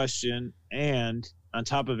great question. And on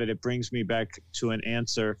top of it, it brings me back to an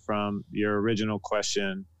answer from your original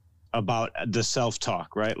question about the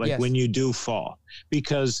self-talk, right? Like when you do fall,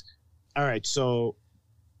 because, all right, so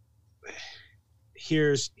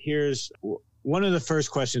here's one of the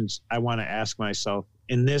first questions I want to ask myself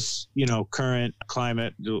in this, current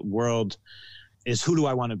climate world is, who do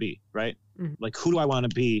I want to be? Right. Mm-hmm. Like, who do I want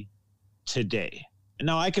to be today? And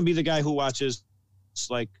now I can be the guy who watches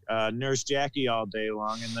like Nurse Jackie all day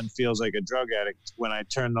long and then feels like a drug addict when I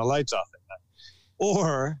turn the lights off at night.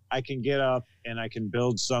 Or I can get up and I can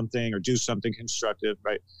build something or do something constructive,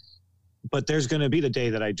 right? But there's going to be the day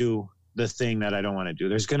that I do the thing that I don't want to do.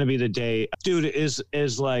 There's going to be the day, dude,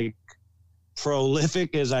 is like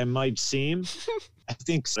prolific as I might seem. I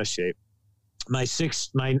think it's a shape. My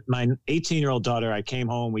 18-year-old daughter, I came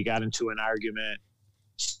home, we got into an argument.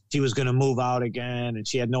 She was going to move out again and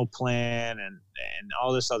she had no plan and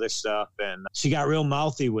all this other stuff. And she got real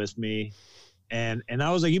mouthy with me. And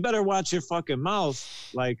I was like, you better watch your fucking mouth.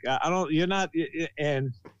 Like,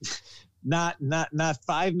 and not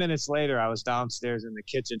 5 minutes later, I was downstairs in the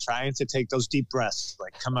kitchen trying to take those deep breaths.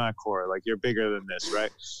 Like, come on, Cora, like you're bigger than this.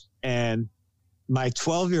 Right. And my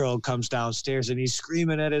 12-year-old comes downstairs and he's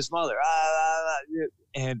screaming at his mother,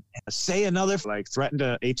 and say another, like threatened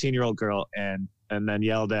a 18-year-old girl and then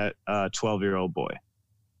yelled at a 12-year-old boy.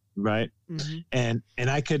 Right. Mm-hmm. And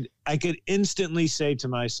I could instantly say to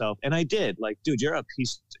myself, and I did, like, dude, you're a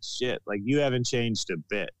piece of shit. Like, you haven't changed a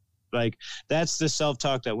bit. Like, that's the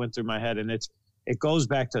self-talk that went through my head. And it goes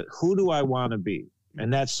back to, who do I want to be?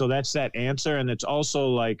 And that's that answer. And it's also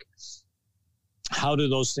like, how do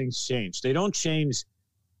those things change? They don't change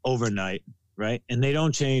overnight. Right. And they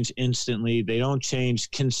don't change instantly. They don't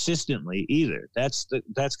change consistently either. That's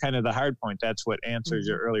kind of the hard point. That's what answers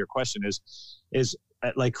your earlier question is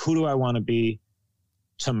like, who do I want to be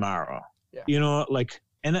tomorrow? Yeah. Like,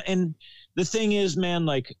 and the thing is, man,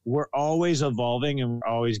 like, we're always evolving and we're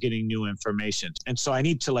always getting new information. And so I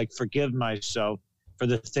need to like forgive myself for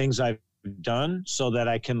the things I've done so that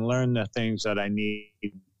I can learn the things that I need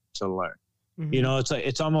to learn. Mm-hmm.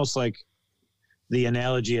 It's almost like the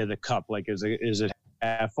analogy of the cup. Like, is it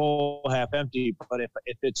half full, half empty? But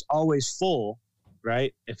if it's always full,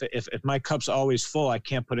 right? If my cup's always full, I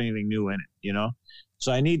can't put anything new in it,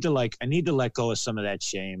 So I need to let go of some of that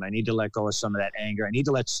shame. I need to let go of some of that anger. I need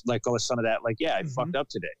to let go of some of that, like, yeah, I fucked up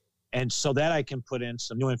today. And so that I can put in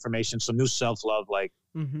some new information, some new self-love. Like,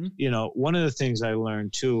 one of the things I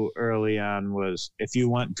learned too early on was, if you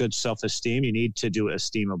want good self-esteem, you need to do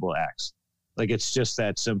esteemable acts. Like, it's just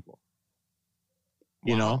that simple.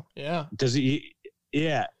 Wow. Yeah.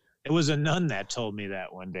 Yeah. It was a nun that told me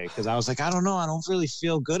that one day, because I was like, I don't know. I don't really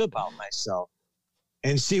feel good about myself.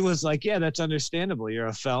 And she was like, yeah, that's understandable. You're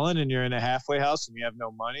a felon and you're in a halfway house and you have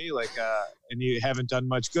no money, like, and you haven't done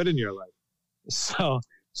much good in your life. So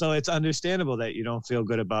it's understandable that you don't feel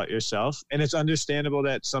good about yourself. And it's understandable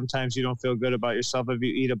that sometimes you don't feel good about yourself if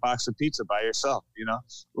you eat a box of pizza by yourself,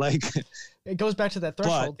 like, it goes back to that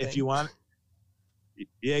threshold. But if you want,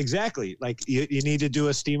 yeah, exactly. Like, you need to do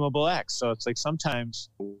esteemable acts. So it's like, sometimes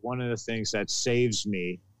one of the things that saves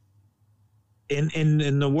me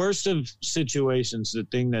in the worst of situations, the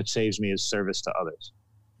thing that saves me is service to others.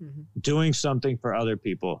 Mm-hmm. Doing something for other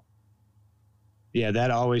people. Yeah,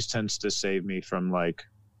 that always tends to save me from like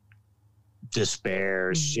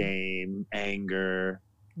despair, shame, anger,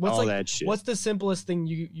 that shit. What's the simplest thing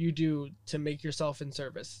you do to make yourself in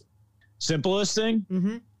service? Simplest thing?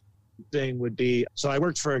 Mm-hmm. Thing would be, so I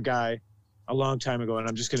worked for a guy a long time ago, and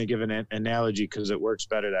I'm just going to give an analogy because it works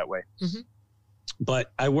better that way. Mm-hmm.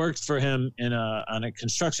 But I worked for him on a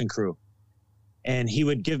construction crew, and he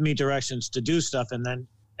would give me directions to do stuff and then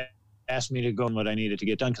ask me to go on what I needed to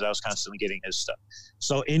get done, because I was constantly getting his stuff.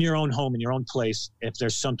 So in your own home, in your own place, if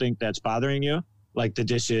there's something that's bothering you, like the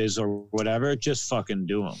dishes or whatever, just fucking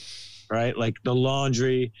do them, right? Like the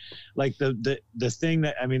laundry, like the thing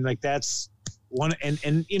that, I mean, like, that's one,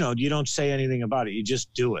 and you don't say anything about it. You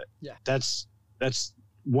just do it. Yeah. That's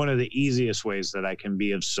one of the easiest ways that I can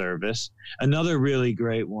be of service. Another really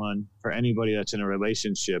great one for anybody that's in a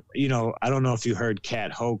relationship. I don't know if you heard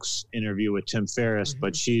Kat Hoke's interview with Tim Ferriss,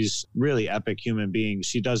 but she's really epic human being.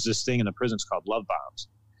 She does this thing in the prisons called love bombs.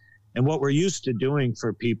 And what we're used to doing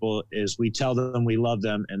for people is we tell them we love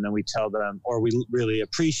them, and then we tell them, or we really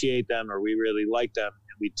appreciate them, or we really like them,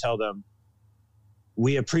 and we tell them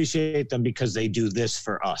we appreciate them because they do this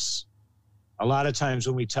for us. A lot of times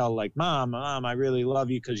when we tell, like, Mom, I really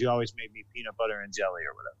love you because you always made me peanut butter and jelly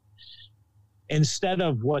or whatever, instead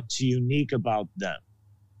of what's unique about them.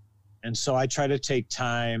 And so I try to take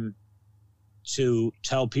time to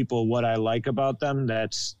tell people what I like about them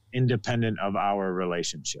that's independent of our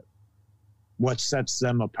relationship. What sets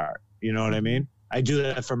them apart. You know what I mean? I do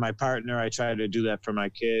that for my partner. I try to do that for my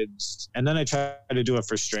kids. And then I try to do it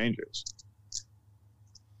for strangers.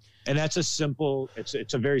 And that's it's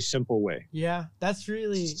a very simple way. Yeah, that's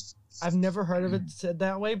really, I've never heard of it said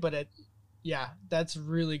that way, but that's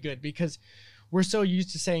really good, because we're so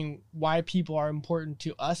used to saying why people are important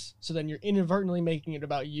to us. So then you're inadvertently making it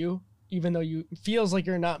about you, even though you feels like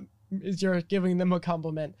you're giving them a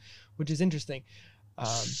compliment, which is interesting.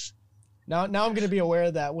 Now I'm going to be aware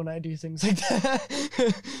of that when I do things like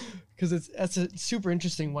that, because that's a super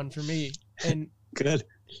interesting one for me. And good.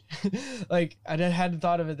 Like, I hadn't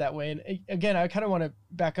thought of it that way. And again, I kind of want to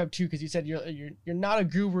back up too, because you said you're not a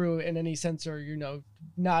guru in any sense, or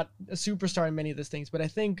not a superstar in many of these things. But I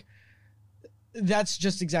think that's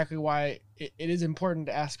just exactly why it is important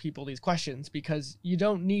to ask people these questions, because you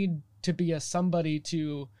don't need to be a somebody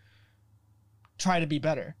to try to be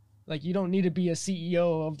better. Like, you don't need to be a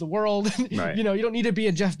CEO of the world. Right. You don't need to be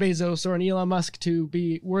a Jeff Bezos or an Elon Musk to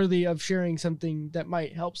be worthy of sharing something that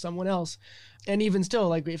might help someone else. And even still,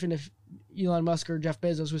 like, even if Elon Musk or Jeff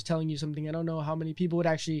Bezos was telling you something, I don't know how many people would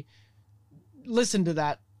actually listen to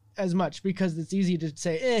that as much, because it's easy to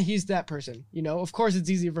say, he's that person. Of course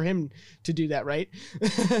it's easy for him to do that, right?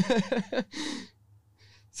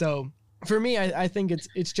 So for me, I think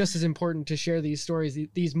it's just as important to share these stories,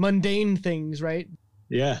 these mundane things, right?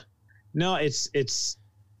 Yeah. No, it's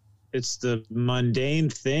the mundane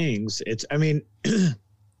things.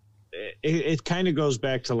 It kind of goes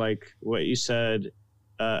back to like what you said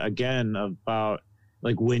again about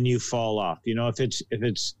like when you fall off.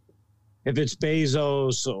 If it's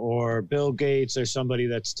Bezos or Bill Gates or somebody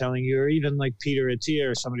that's telling you, or even like Peter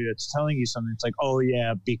Attia or somebody that's telling you something, it's like, oh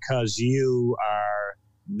yeah, because you are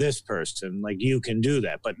this person, like you can do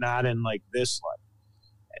that, but not in like this life.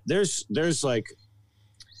 There's like,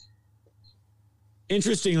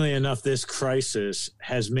 interestingly enough, this crisis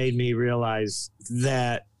has made me realize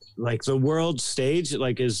that like the world stage,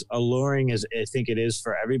 like as alluring as I think it is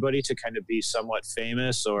for everybody to kind of be somewhat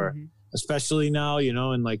famous, or especially now,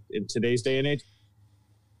 in like in today's day and age,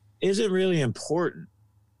 isn't really important.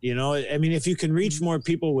 If you can reach more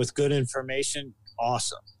people with good information,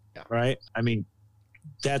 awesome. Yeah. Right.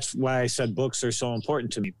 That's why I said books are so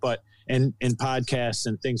important to me, but, and podcasts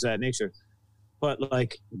and things of that nature, but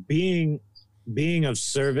like being of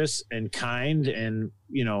service and kind and,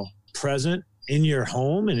 present in your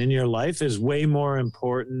home and in your life is way more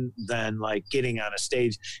important than like getting on a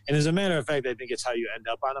stage. And as a matter of fact, I think it's how you end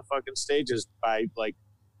up on a fucking stage, is by like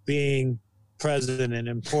being present and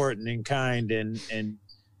important and kind and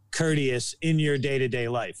courteous in your day-to-day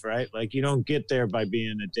life, right? Like you don't get there by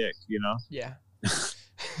being a dick, Yeah.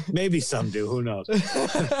 Maybe some do, who knows?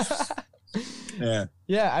 Yeah.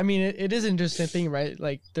 Yeah, it is an interesting thing, right?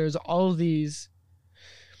 Like there's all of these,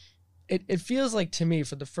 it feels like to me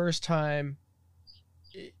for the first time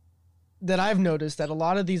that I've noticed that a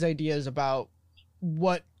lot of these ideas about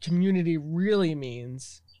what community really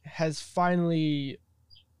means has finally,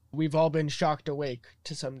 we've all been shocked awake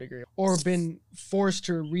to some degree, or been forced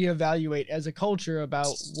to reevaluate as a culture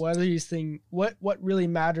about what these things, what really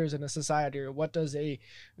matters in a society, or what does a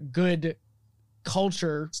good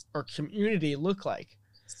culture or community look like.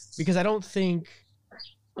 Because I don't think,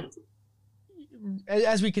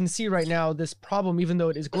 as we can see right now, this problem, even though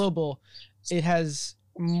it is global, it has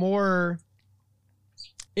more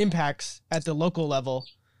impacts at the local level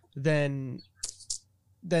than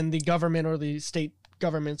the government or the state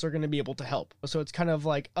governments are going to be able to help. So it's kind of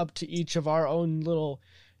like up to each of our own little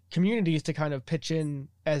communities to kind of pitch in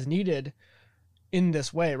as needed in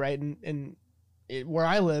this way, right? And where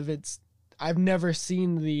I live, I've never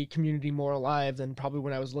seen the community more alive than probably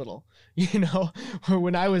when I was little, or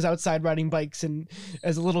when I was outside riding bikes and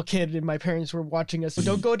as a little kid and my parents were watching us. So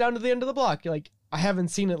don't go down to the end of the block. Like, I haven't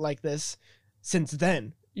seen it like this since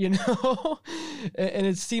then, and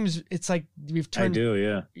it seems, it's like we've turned, I do,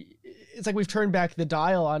 yeah. It's like we've turned back the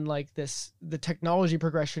dial on like the technology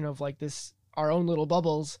progression of like this, our own little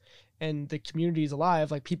bubbles, and the community is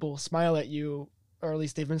alive. Like people smile at you, or at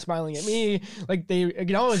least they've been smiling at me. Like they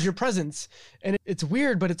acknowledge your presence, and it's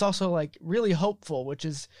weird, but it's also like really hopeful, which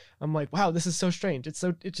is, I'm like, wow, this is so strange. It's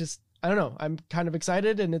just, I don't know. I'm kind of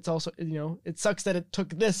excited. And it's also, it sucks that it took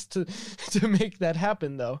this to make that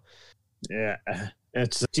happen though. Yeah.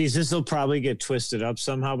 This will probably get twisted up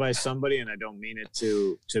somehow by somebody, and I don't mean it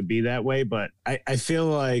to be that way, but I feel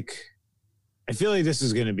like I feel like this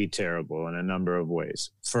is going to be terrible in a number of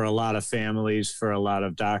ways for a lot of families, for a lot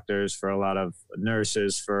of doctors, for a lot of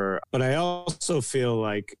nurses, but I also feel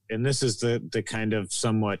like, and this is the kind of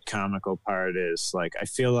somewhat comical part, is like, I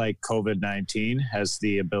feel like COVID-19 has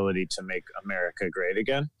the ability to make America great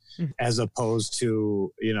again, as opposed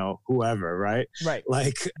to, whoever, right? Right.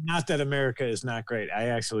 Like, not that America is not great. I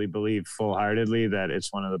actually believe full-heartedly that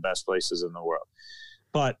it's one of the best places in the world.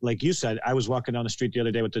 But like you said, I was walking down the street the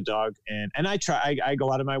other day with the dog, and I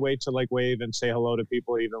go out of my way to like wave and say hello to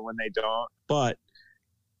people even when they don't. But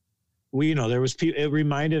it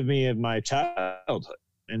reminded me of my childhood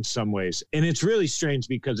in some ways. And it's really strange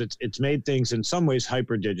because it's made things in some ways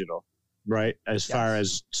hyper digital, right? As far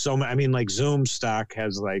as like Zoom stock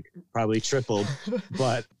has like probably tripled,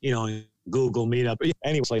 but Google Meetup.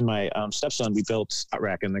 Anyway, like my stepson, we built a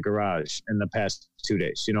rack in the garage in the past 2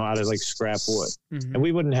 days, out of like scrap wood. Mm-hmm. And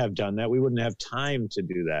we wouldn't have done that. We wouldn't have time to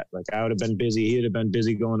do that. Like I would have been busy. He'd have been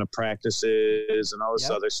busy going to practices and all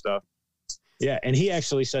this other stuff. Yeah. And he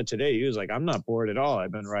actually said today, he was like, I'm not bored at all.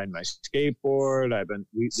 I've been riding my skateboard.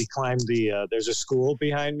 We climbed there's a school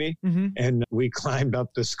behind me, and we climbed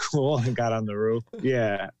up the school and got on the roof.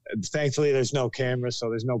 Yeah. Thankfully there's no camera, so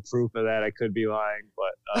there's no proof of that. I could be lying,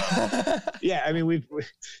 but yeah, I mean,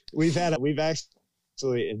 we've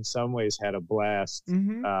actually in some ways had a blast,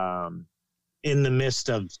 in the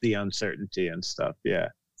midst of the uncertainty and stuff. Yeah.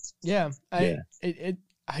 Yeah. I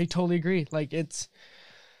totally agree. Like it's,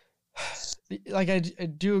 like I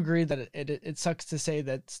do agree that it sucks to say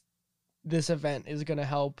that this event is going to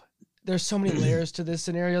help. There's so many layers to this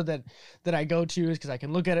scenario that I go to, is because I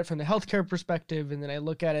can look at it from the healthcare perspective, and then I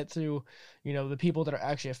look at it through, the people that are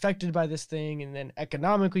actually affected by this thing, and then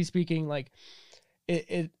economically speaking, like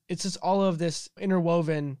it's just all of this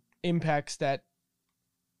interwoven impacts that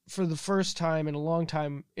for the first time in a long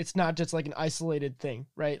time, it's not just like an isolated thing,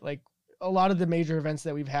 right? Like a lot of the major events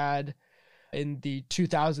that we've had in the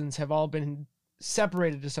 2000s have all been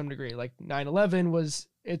separated to some degree. Like 9/11 was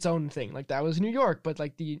its own thing. Like that was New York, but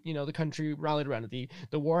like the country rallied around it.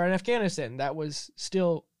 The war in Afghanistan, that was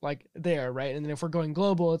still like there, right? And then if we're going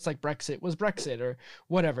global, it's like Brexit was Brexit or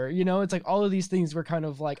whatever. It's like all of these things were kind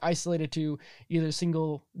of like isolated to either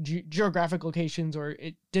single geographic locations, or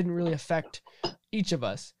it didn't really affect each of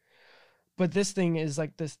us. But this thing is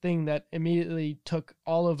like this thing that immediately took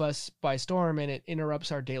all of us by storm, and it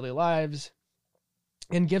interrupts our daily lives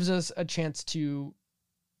and gives us a chance to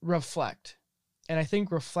reflect. And I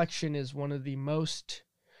think reflection is one of the most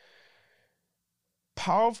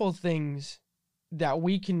powerful things that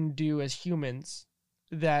we can do as humans,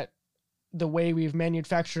 that the way we've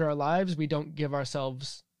manufactured our lives, we don't give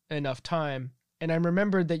ourselves enough time. And I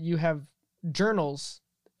remembered that you have journals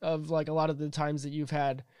of like a lot of the times that you've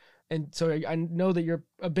had. And so I know that you're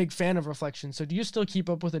a big fan of reflection. So do you still keep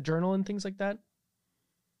up with a journal and things like that?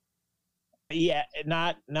 Yeah,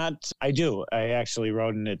 not. I do. I actually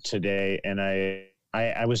wrote in it today, and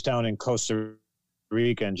I was down in Costa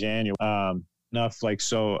Rica in January.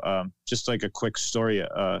 Just like a quick story.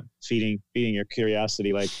 Feeding your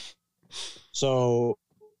curiosity. Like, so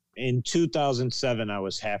in 2007, I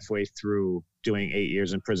was halfway through doing 8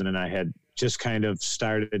 years in prison, and I had just kind of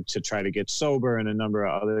started to try to get sober and a number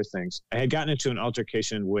of other things. I had gotten into an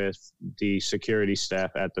altercation with the security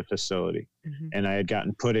staff at the facility, and I had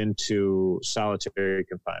gotten put into solitary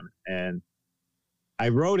confinement. And I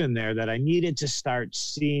wrote in there that I needed to start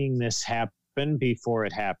seeing this happen before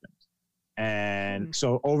it happened. And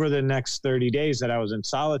so over the next 30 days that I was in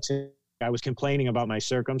solitary, I was complaining about my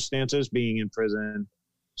circumstances being in prison.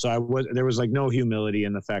 So there was like no humility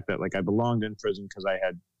in the fact that like I belonged in prison because I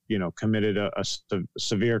had, committed a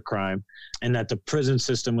severe crime, and that the prison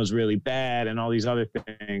system was really bad and all these other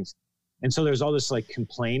things. And so there's all this like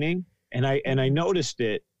complaining, and I noticed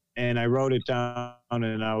it, and I wrote it down,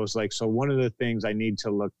 and I was like, so one of the things I need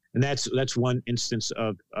to look, and that's one instance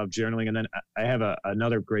of journaling. And then I have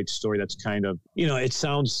another great story that's kind of, it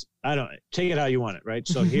sounds, I don't, take it how you want it. Right.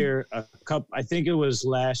 So here, I think it was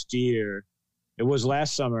last year, it was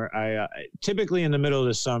last summer. I typically in the middle of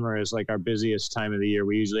the summer is like our busiest time of the year.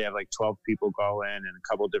 We usually have like 12 people go in and a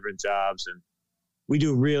couple different jobs, and we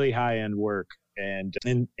do really high end work. And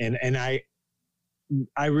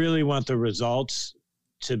I really want the results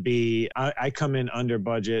to be, I come in under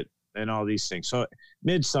budget and all these things. So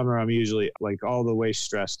midsummer, I'm usually like all the way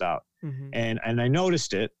stressed out. And I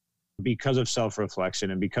noticed it because of self-reflection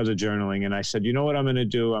and because of journaling. And I said, you know what I'm going to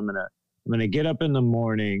do? I'm going to get up in the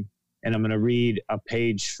morning, and I'm going to read a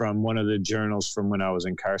page from one of the journals from when I was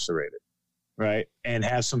incarcerated, right? And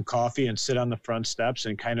have some coffee and sit on the front steps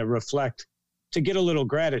and kind of reflect to get a little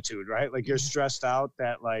gratitude, right? Like you're stressed out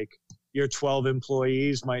that like your 12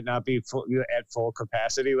 employees might not be at full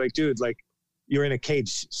capacity. Like, dude, like you're in a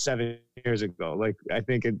cage 7 years ago. Like, I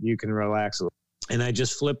think you can relax a little. And I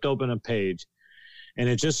just flipped open a page, and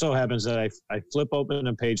it just so happens that I flip open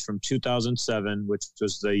a page from 2007, which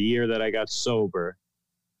was the year that I got sober.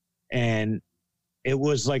 And it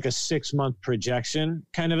was like a 6-month projection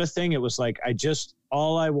kind of a thing. It was like,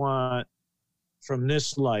 all I want from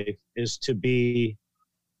this life is to be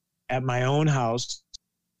at my own house,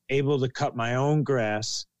 able to cut my own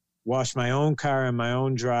grass, wash my own car in my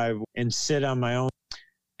own drive, and sit on my own.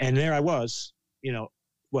 And there I was,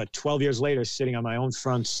 12 years later, sitting on my own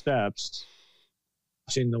front steps,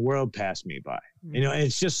 watching the world pass me by. And it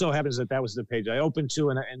just so happens that was the page I opened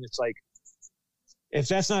to. And it's like, if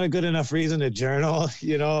that's not a good enough reason to journal,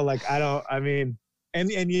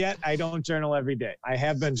 and yet I don't journal every day. I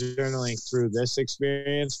have been journaling through this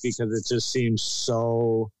experience because it just seems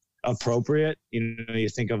so appropriate. You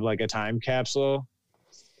think of like a time capsule.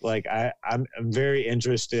 Like I'm very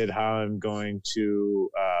interested how I'm going to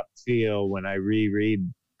feel when I reread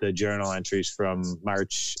the journal entries from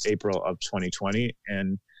March, April of 2020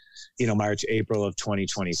 and, March, April of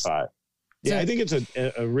 2025. Yeah, I think it's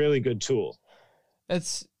a really good tool.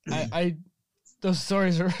 That's, those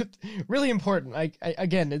stories are really important.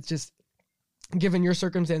 Again, it's just, given your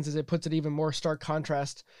circumstances, it puts it even more stark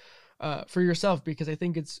contrast for yourself, because I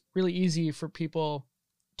think it's really easy for people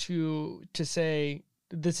to say,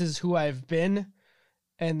 this is who I've been,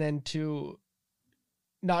 and then to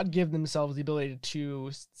not give themselves the ability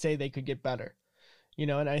to say they could get better,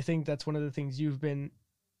 and I think that's one of the things you've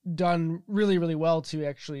done really, really well, to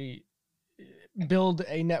actually build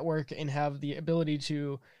a network and have the ability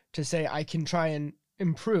to say, I can try and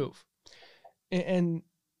improve. And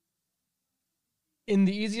in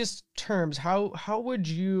the easiest terms, how would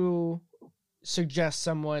you suggest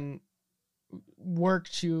someone work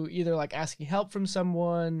to either like asking help from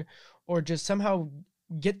someone or just somehow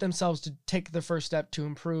get themselves to take the first step to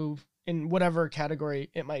improve in whatever category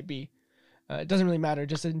it might be? It doesn't really matter,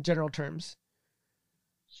 just in general terms.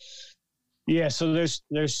 Yeah. So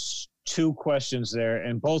there's two questions there,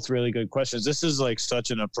 and both really good questions. This is like such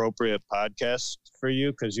an appropriate podcast for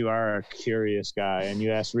you because you are a curious guy and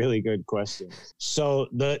you ask really good questions. So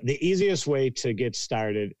the easiest way to get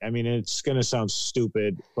started, I mean, it's going to sound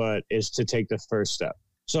stupid, but is to take the first step.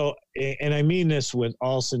 So, and I mean this with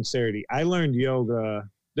all sincerity, I learned yoga.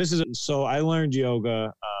 I learned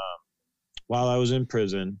yoga while I was in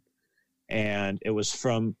prison. And it was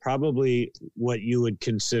from probably what you would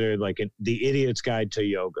consider like the Idiot's Guide to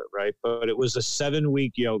Yoga, right? But it was a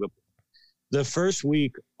 7-week yoga. The first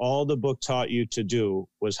week, all the book taught you to do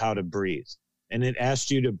was how to breathe. And it asked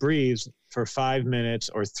you to breathe for 5 minutes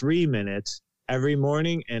or 3 minutes every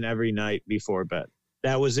morning and every night before bed.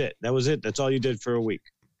 That was it. That's all you did for a week.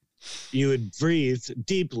 You would breathe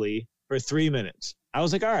deeply for 3 minutes. I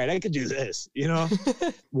was like, all right, I could do this.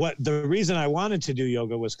 What the reason I wanted to do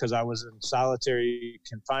yoga was because I was in solitary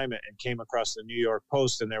confinement and came across the New York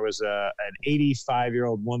Post, and there was an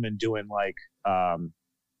 85-year-old woman doing like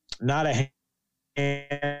not a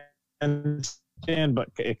handstand, but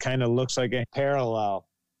it kind of looks like a parallel.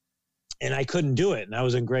 And I couldn't do it, and I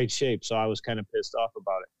was in great shape, so I was kind of pissed off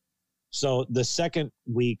about it. So the second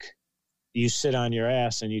week, you sit on your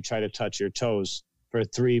ass and you try to touch your toes for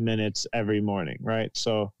 3 minutes every morning, right?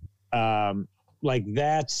 So, like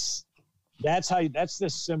that's the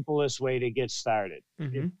simplest way to get started.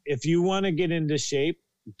 Mm-hmm. If you want to get into shape,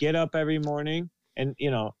 get up every morning and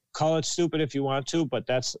call it stupid if you want to, but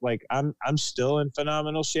that's like I'm still in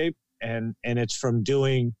phenomenal shape, and it's from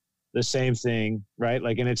doing the same thing, right?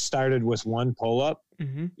 Like, and it started with one pull up.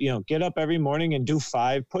 Mm-hmm. Get up every morning and do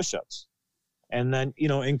 5 push-ups. And then,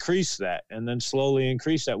 increase that, and then slowly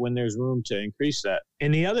increase that when there's room to increase that.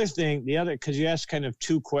 And because you asked kind of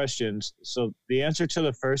 2 questions. So the answer to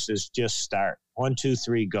the first is just start. 1, 2,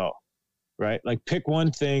 3, go. Right? Like pick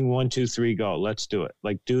one thing, 1, 2, 3, go. Let's do it.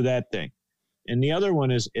 Like do that thing. And the other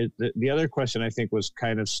one is the other question I think was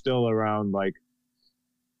kind of still around like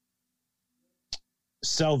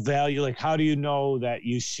self-value. Like, how do you know that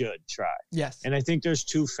you should try? Yes. And I think there's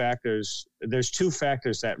 2 factors. There's 2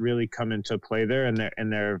 factors that really come into play there.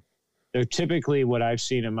 And they're typically what I've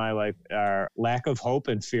seen in my life are lack of hope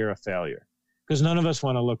and fear of failure. Because none of us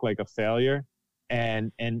want to look like a failure.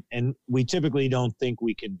 And we typically don't think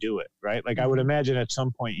we can do it. Right. Like I would imagine at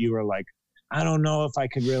some point you were like, I don't know if I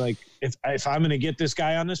could really, if I'm going to get this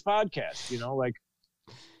guy on this podcast,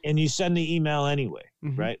 and you send the email anyway,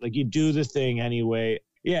 mm-hmm. right? Like you do the thing anyway.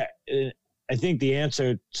 Yeah. I think the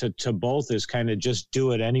answer to both is kind of just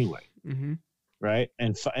do it anyway. Mm-hmm. Right.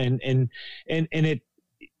 And it,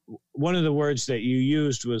 one of the words that you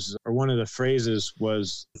used was, or one of the phrases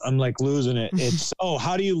was, I'm like losing it. It's, oh,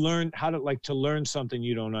 how do you learn how to like to learn something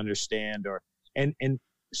you don't understand? Or, and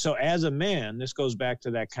so as a man, this goes back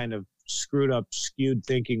to that kind of screwed up, skewed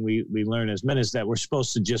thinking we learn as men, is that we're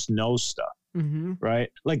supposed to just know stuff, right?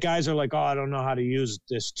 Like guys are like, oh, I don't know how to use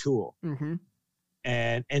this tool.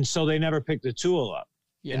 And so they never pick the tool up.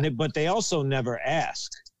 Yeah. But they also never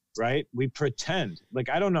ask, right? We pretend. Like,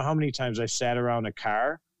 I don't know how many times I sat around a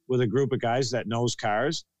car with a group of guys that knows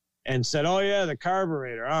cars and said, oh yeah, the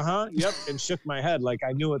carburetor. Yep. And shook my head like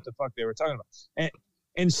I knew what the fuck they were talking about. And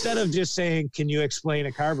instead of just saying, can you explain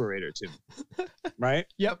a carburetor to me? Right?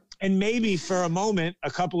 Yep. And maybe for a moment,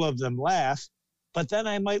 a couple of them laugh, but then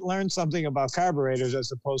I might learn something about carburetors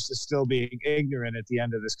as opposed to still being ignorant at the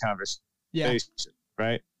end of this conversation. Yeah.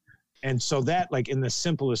 Right. And so that, like, in the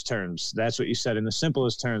simplest terms, that's what you said, in the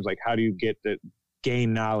simplest terms, like, how do you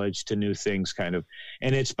gain knowledge to new things kind of,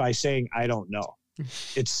 and it's by saying, I don't know.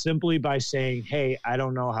 It's simply by saying, hey, I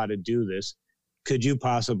don't know how to do this. Could you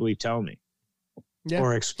possibly tell me? Yeah.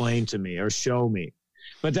 Or explain to me or show me?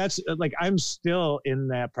 But that's like, I'm still in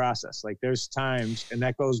that process. Like, there's times, and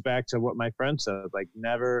that goes back to what my friend said, like,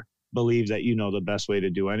 never believe that you know the best way to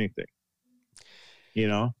do anything. You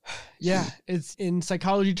know? Yeah. It's, in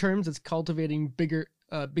psychology terms, it's cultivating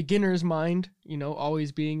beginner's mind, you know,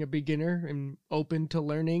 always being a beginner and open to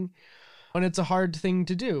learning. And it's a hard thing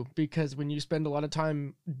to do because when you spend a lot of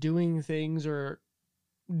time doing things, or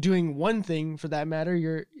doing one thing for that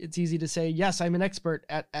matter, it's easy to say, yes, I'm an expert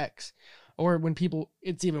at X. Or when people,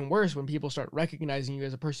 it's even worse when people start recognizing you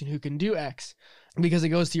as a person who can do X, because it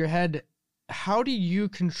goes to your head. How do you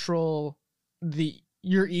control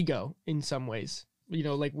your ego in some ways? You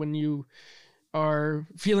know, like when you are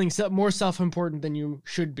feeling more self-important than you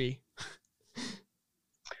should be.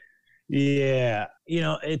 Yeah. You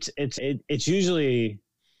know, it's usually,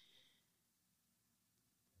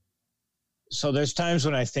 so there's times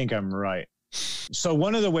when I think I'm right. So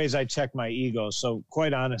one of the ways I check my ego, so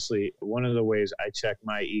quite honestly, one of the ways I check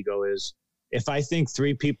my ego is if I think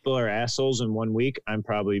 3 people are assholes in 1 week, I'm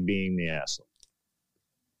probably being the asshole.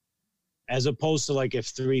 As opposed to, like, if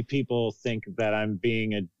 3 people think that I'm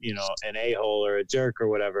being an a-hole or a jerk or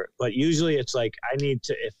whatever. But usually it's like, I need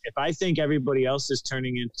to, if I think everybody else is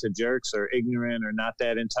turning into jerks or ignorant or not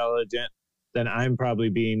that intelligent, then I'm probably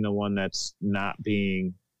being the one that's not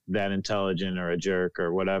being that intelligent or a jerk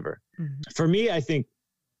or whatever. Mm-hmm. For me, I think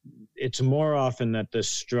it's more often that the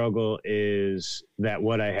struggle is that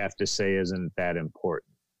what I have to say isn't that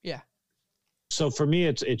important. Yeah. So for me,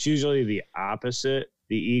 it's usually the opposite,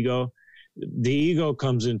 the ego. The ego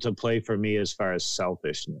comes into play for me as far as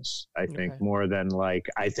selfishness, I think, more than like,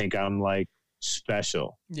 I think I'm like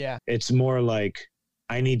special. Yeah. It's more like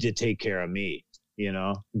I need to take care of me, you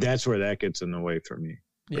know? That's where that gets in the way for me,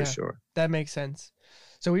 for sure. That makes sense.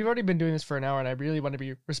 So we've already been doing this for an hour, and I really want to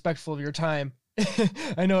be respectful of your time.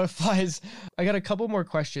 I know it flies. I got a couple more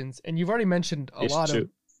questions, and you've already mentioned a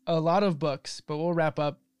lot of books, but we'll wrap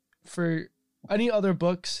up. For any other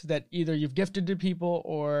books that either you've gifted to people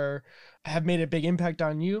or have made a big impact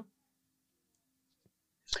on you?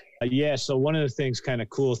 Yeah. So one of the things, kind of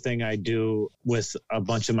cool thing I do with a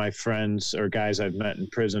bunch of my friends or guys I've met in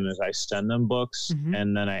prison is I send them books,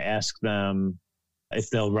 and then I ask them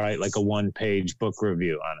if they'll write like a 1-page book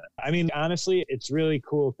review on it. I mean, honestly, it's really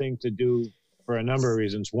cool thing to do for a number of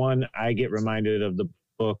reasons. One, I get reminded of the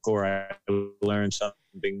book, or I learn something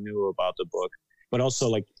new about the book. But also,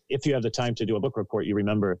 like, if you have the time to do a book report, you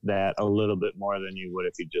remember that a little bit more than you would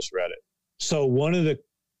if you just read it. So one of the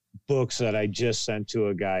books that I just sent to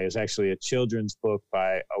a guy is actually a children's book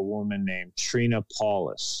by a woman named Trina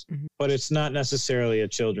Paulus. But it's not necessarily a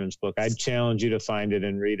children's book. I'd challenge you to find it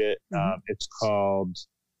and read it. It's called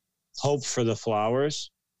Hope for the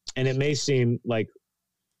Flowers. And it may seem like,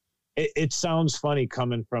 it sounds funny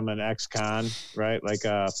coming from an ex-con, right? Like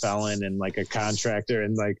a felon and like a contractor,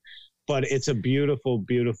 and like, but it's a beautiful,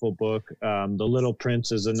 beautiful book. The Little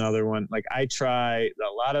Prince is another one. Like, a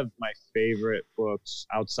lot of my favorite books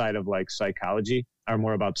outside of like psychology are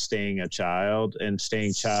more about staying a child and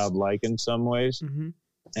staying childlike in some ways,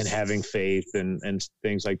 and having faith and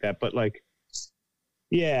things like that. But like,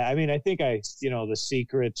 yeah, I mean, I think The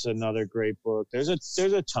Secret's another great book. There's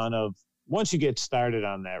a ton of, once you get started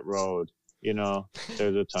on that road,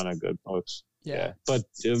 there's a ton of good books. Yeah. But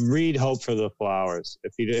read Hope for the Flowers.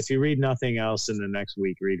 If you read nothing else in the next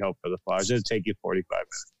week, read Hope for the Flowers. It'll take you 45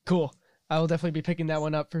 minutes. Cool. I will definitely be picking that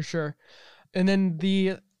one up for sure. And then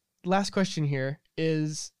the last question here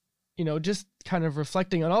is, just kind of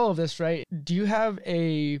reflecting on all of this, right? Do you have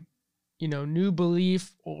a, new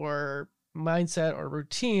belief or mindset or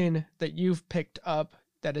routine that you've picked up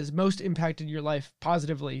that has most impacted your life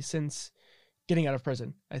positively since getting out of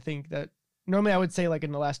prison? I think that normally I would say like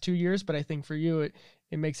in the last 2 years, but I think for you, it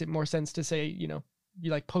makes it more sense to say, you know,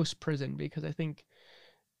 you like post prison, because I think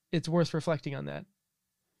it's worth reflecting on that.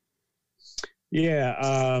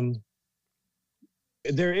 Yeah.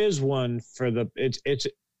 There is one for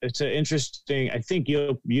it's an interesting, I think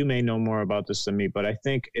you may know more about this than me, but I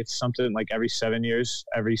think it's something like every 7 years,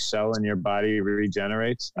 every cell in your body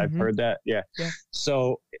regenerates. I've heard that. Yeah.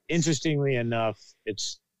 So interestingly enough,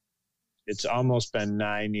 it's almost been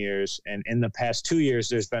 9 years. And in the past 2 years,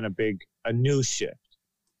 there's been a new shift.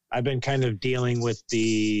 I've been kind of dealing with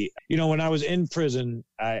when I was in prison,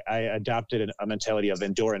 I adopted a mentality of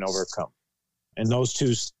endure and overcome. And those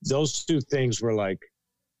two things were like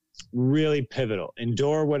really pivotal.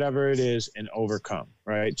 Endure whatever it is and overcome,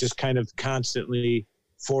 right? Just kind of constantly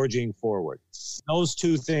forging forward. Those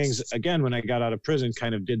two things, again, when I got out of prison,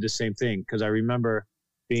 kind of did the same thing, because I remember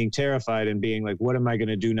being terrified and being like, what am I going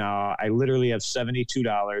to do now? I literally have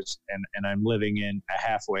 $72 and I'm living in a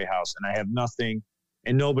halfway house and I have nothing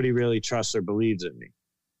and nobody really trusts or believes in me.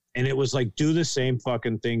 And it was like, do the same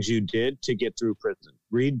fucking things you did to get through prison.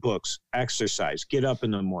 Read books, exercise, get up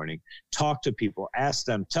in the morning, talk to people, ask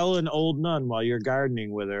them, tell an old nun while you're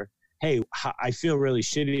gardening with her, hey, I feel really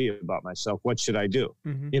shitty about myself. What should I do?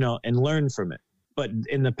 And learn from it. But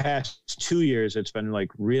in the past 2 years, it's been like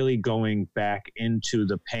really going back into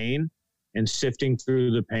the pain and sifting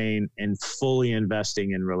through the pain and fully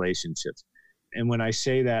investing in relationships. And when I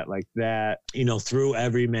say that like that, through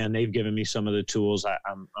Everyman, they've given me some of the tools.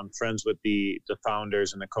 I'm friends with the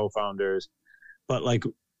founders and the co-founders, but like,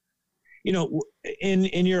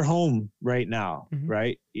 in your home right now,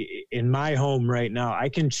 right? In my home right now, I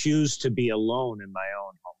can choose to be alone in my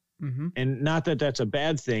own home. And not that that's a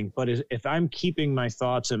bad thing, but if I'm keeping my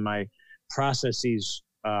thoughts and my processes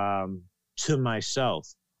to myself,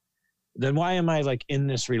 then why am I like in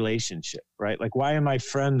this relationship, right? Like, why am I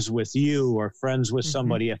friends with you or friends with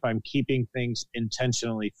somebody if I'm keeping things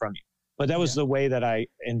intentionally from you? But that was the way that I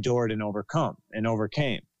endured and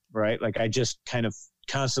overcame, right? Like I just kind of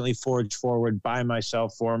constantly forged forward by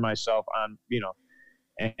myself, for myself on,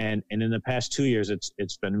 and in the past 2 years,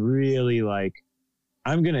 it's been really like,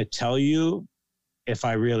 I'm going to tell you if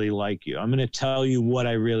I really like you. I'm going to tell you what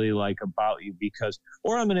I really like about you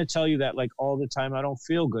or I'm going to tell you that like all the time I don't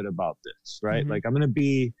feel good about this, right? Like I'm going to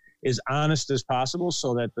be as honest as possible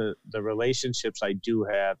so that the relationships I do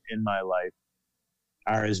have in my life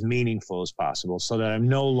are as meaningful as possible, so that I'm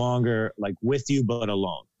no longer like with you, but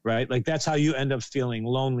alone, right? Like that's how you end up feeling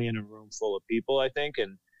lonely in a room full of people, I think.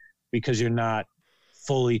 And because you're not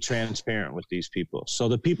fully transparent with these people. So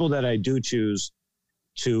the people that I do choose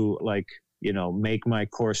to like, make my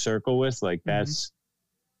core circle with, like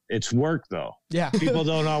it's work though. Yeah. People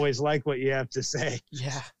don't always like what you have to say.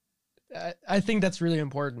 Yeah. I think that's really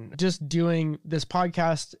important. Just doing this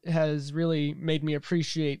podcast has really made me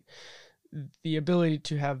appreciate the ability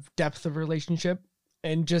to have depth of relationship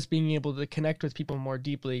and just being able to connect with people more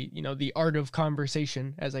deeply. The art of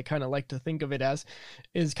conversation, as I kind of like to think of it as,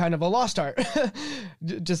 is kind of a lost art,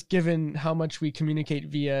 just given how much we communicate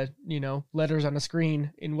via, letters on a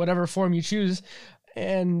screen in whatever form you choose.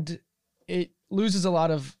 And it loses a lot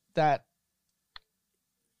of that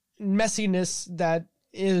messiness that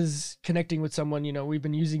is connecting with someone. We've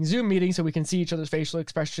been using Zoom meetings so we can see each other's facial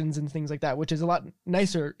expressions and things like that, which is a lot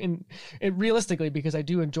nicer realistically, because I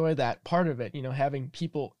do enjoy that part of it, having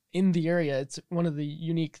people in the area. It's one of the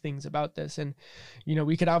unique things about this. And,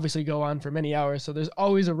 we could obviously go on for many hours. So there's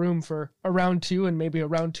always a room for a round two, and maybe a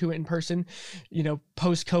round two in person,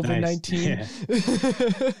 post COVID-19.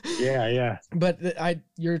 Nice. Yeah. But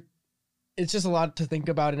it's just a lot to think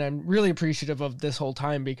about. And I'm really appreciative of this whole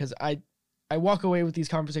time, because I walk away with these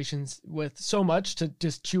conversations with so much to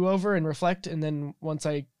just chew over and reflect. And then once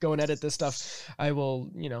I go and edit this stuff, I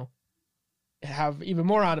will, have even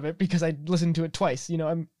more out of it, because I listened to it twice.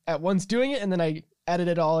 I'm at once doing it, and then I edit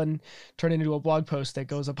it all and turn it into a blog post that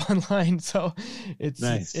goes up online. So it's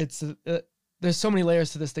nice. There's so many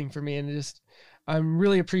layers to this thing for me. And I'm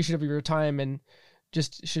really appreciative of your time, and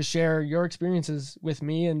just to share your experiences with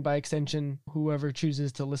me, and by extension, whoever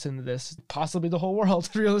chooses to listen to this, possibly the whole world,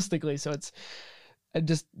 realistically. So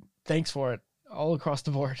thanks for it all across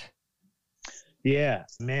the board. Yeah,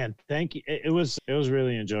 man, thank you. It was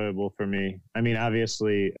really enjoyable for me. I mean,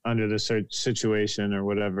 obviously under the situation or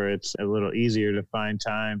whatever, it's a little easier to find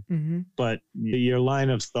time, but your line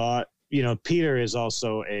of thought, Peter is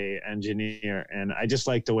also a engineer, and I just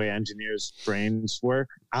like the way engineers' brains work.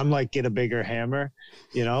 I'm like, get a bigger hammer,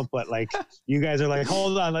 but like you guys are like,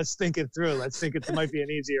 hold on, let's think it through. Let's think it might be an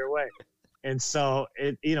easier way. And so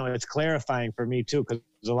it's clarifying for me too, because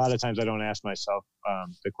a lot of times I don't ask myself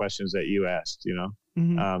the questions that you asked, you know.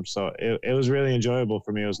 Mm-hmm. So it was really enjoyable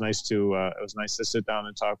for me. It was nice to sit down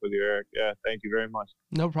and talk with you, Eric. Yeah, thank you very much.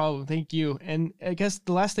 No problem. Thank you. And I guess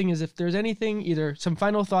the last thing is, if there's anything, either some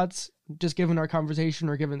final thoughts, just given our conversation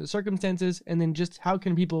or given the circumstances, and then just how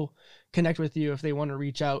can people connect with you if they want to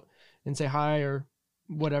reach out and say hi or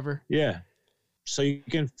whatever. Yeah. So you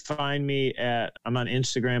can find me I'm on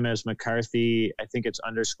Instagram as McCarthy. I think it's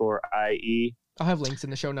 _IE. I'll have links in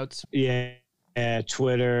the show notes. Yeah.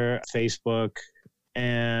 Twitter, Facebook.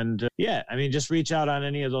 And yeah, I mean, just reach out on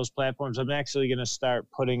any of those platforms. I'm actually going to start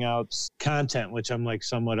putting out content, which I'm like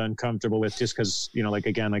somewhat uncomfortable with, just because, you know, like,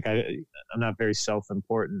 again, like I'm not very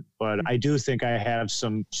self-important, but I do think I have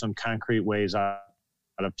some concrete ways out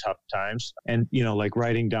of tough times, and, you know, like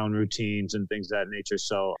writing down routines and things of that nature.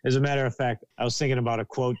 So as a matter of fact, I was thinking about a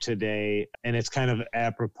quote today, and it's kind of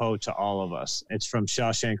apropos to all of us. It's from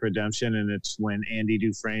Shawshank Redemption, and it's when Andy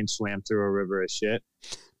Dufresne swam through a river of shit.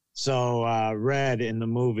 So Red in the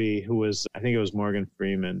movie, I think it was Morgan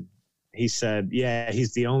Freeman, he said, yeah,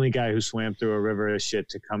 he's the only guy who swam through a river of shit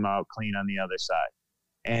to come out clean on the other side.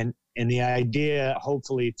 And the idea,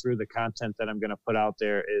 hopefully through the content that I'm going to put out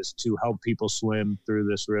there, is to help people swim through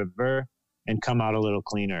this river and come out a little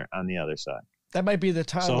cleaner on the other side. That might be the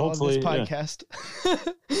title of this podcast.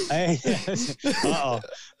 Yeah.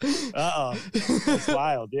 Uh-oh. That's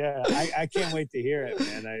wild. Yeah. I can't wait to hear it,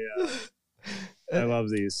 man. I love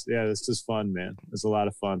these. Yeah, this is fun, man. It's a lot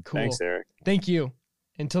of fun. Cool. Thanks, Eric. Thank you.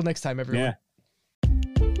 Until next time, everyone. Yeah.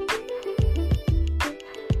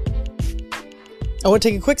 I want to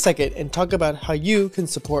take a quick second and talk about how you can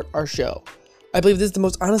support our show. I believe this is the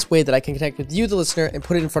most honest way that I can connect with you, the listener, and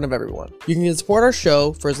put it in front of everyone. You can support our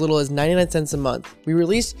show for as little as 99 cents a month. We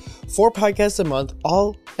release 4 podcasts a month,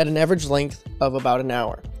 all at an average length of about an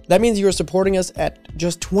hour. That means you are supporting us at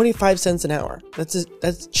just 25 cents an hour.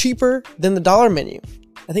 That's cheaper than the dollar menu.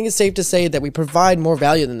 I think it's safe to say that we provide more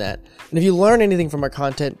value than that. And if you learn anything from our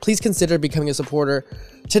content, please consider becoming a supporter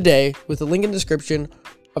today with the link in the description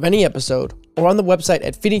of any episode or on the website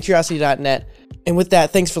at feedingcuriosity.net. And with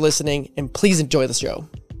that, thanks for listening, and please enjoy the show.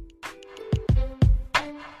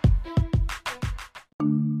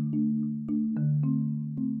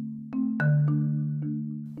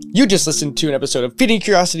 You just listened to an episode of Feeding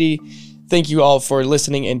Curiosity. Thank you all for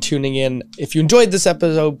listening and tuning in. If you enjoyed this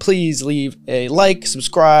episode, please leave a like,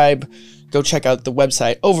 subscribe, go check out the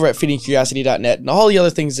website over at feedingcuriosity.net and all the other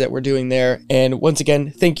things that we're doing there. And once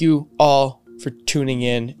again, thank you all for tuning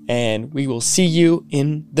in, and we will see you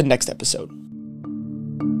in the next episode.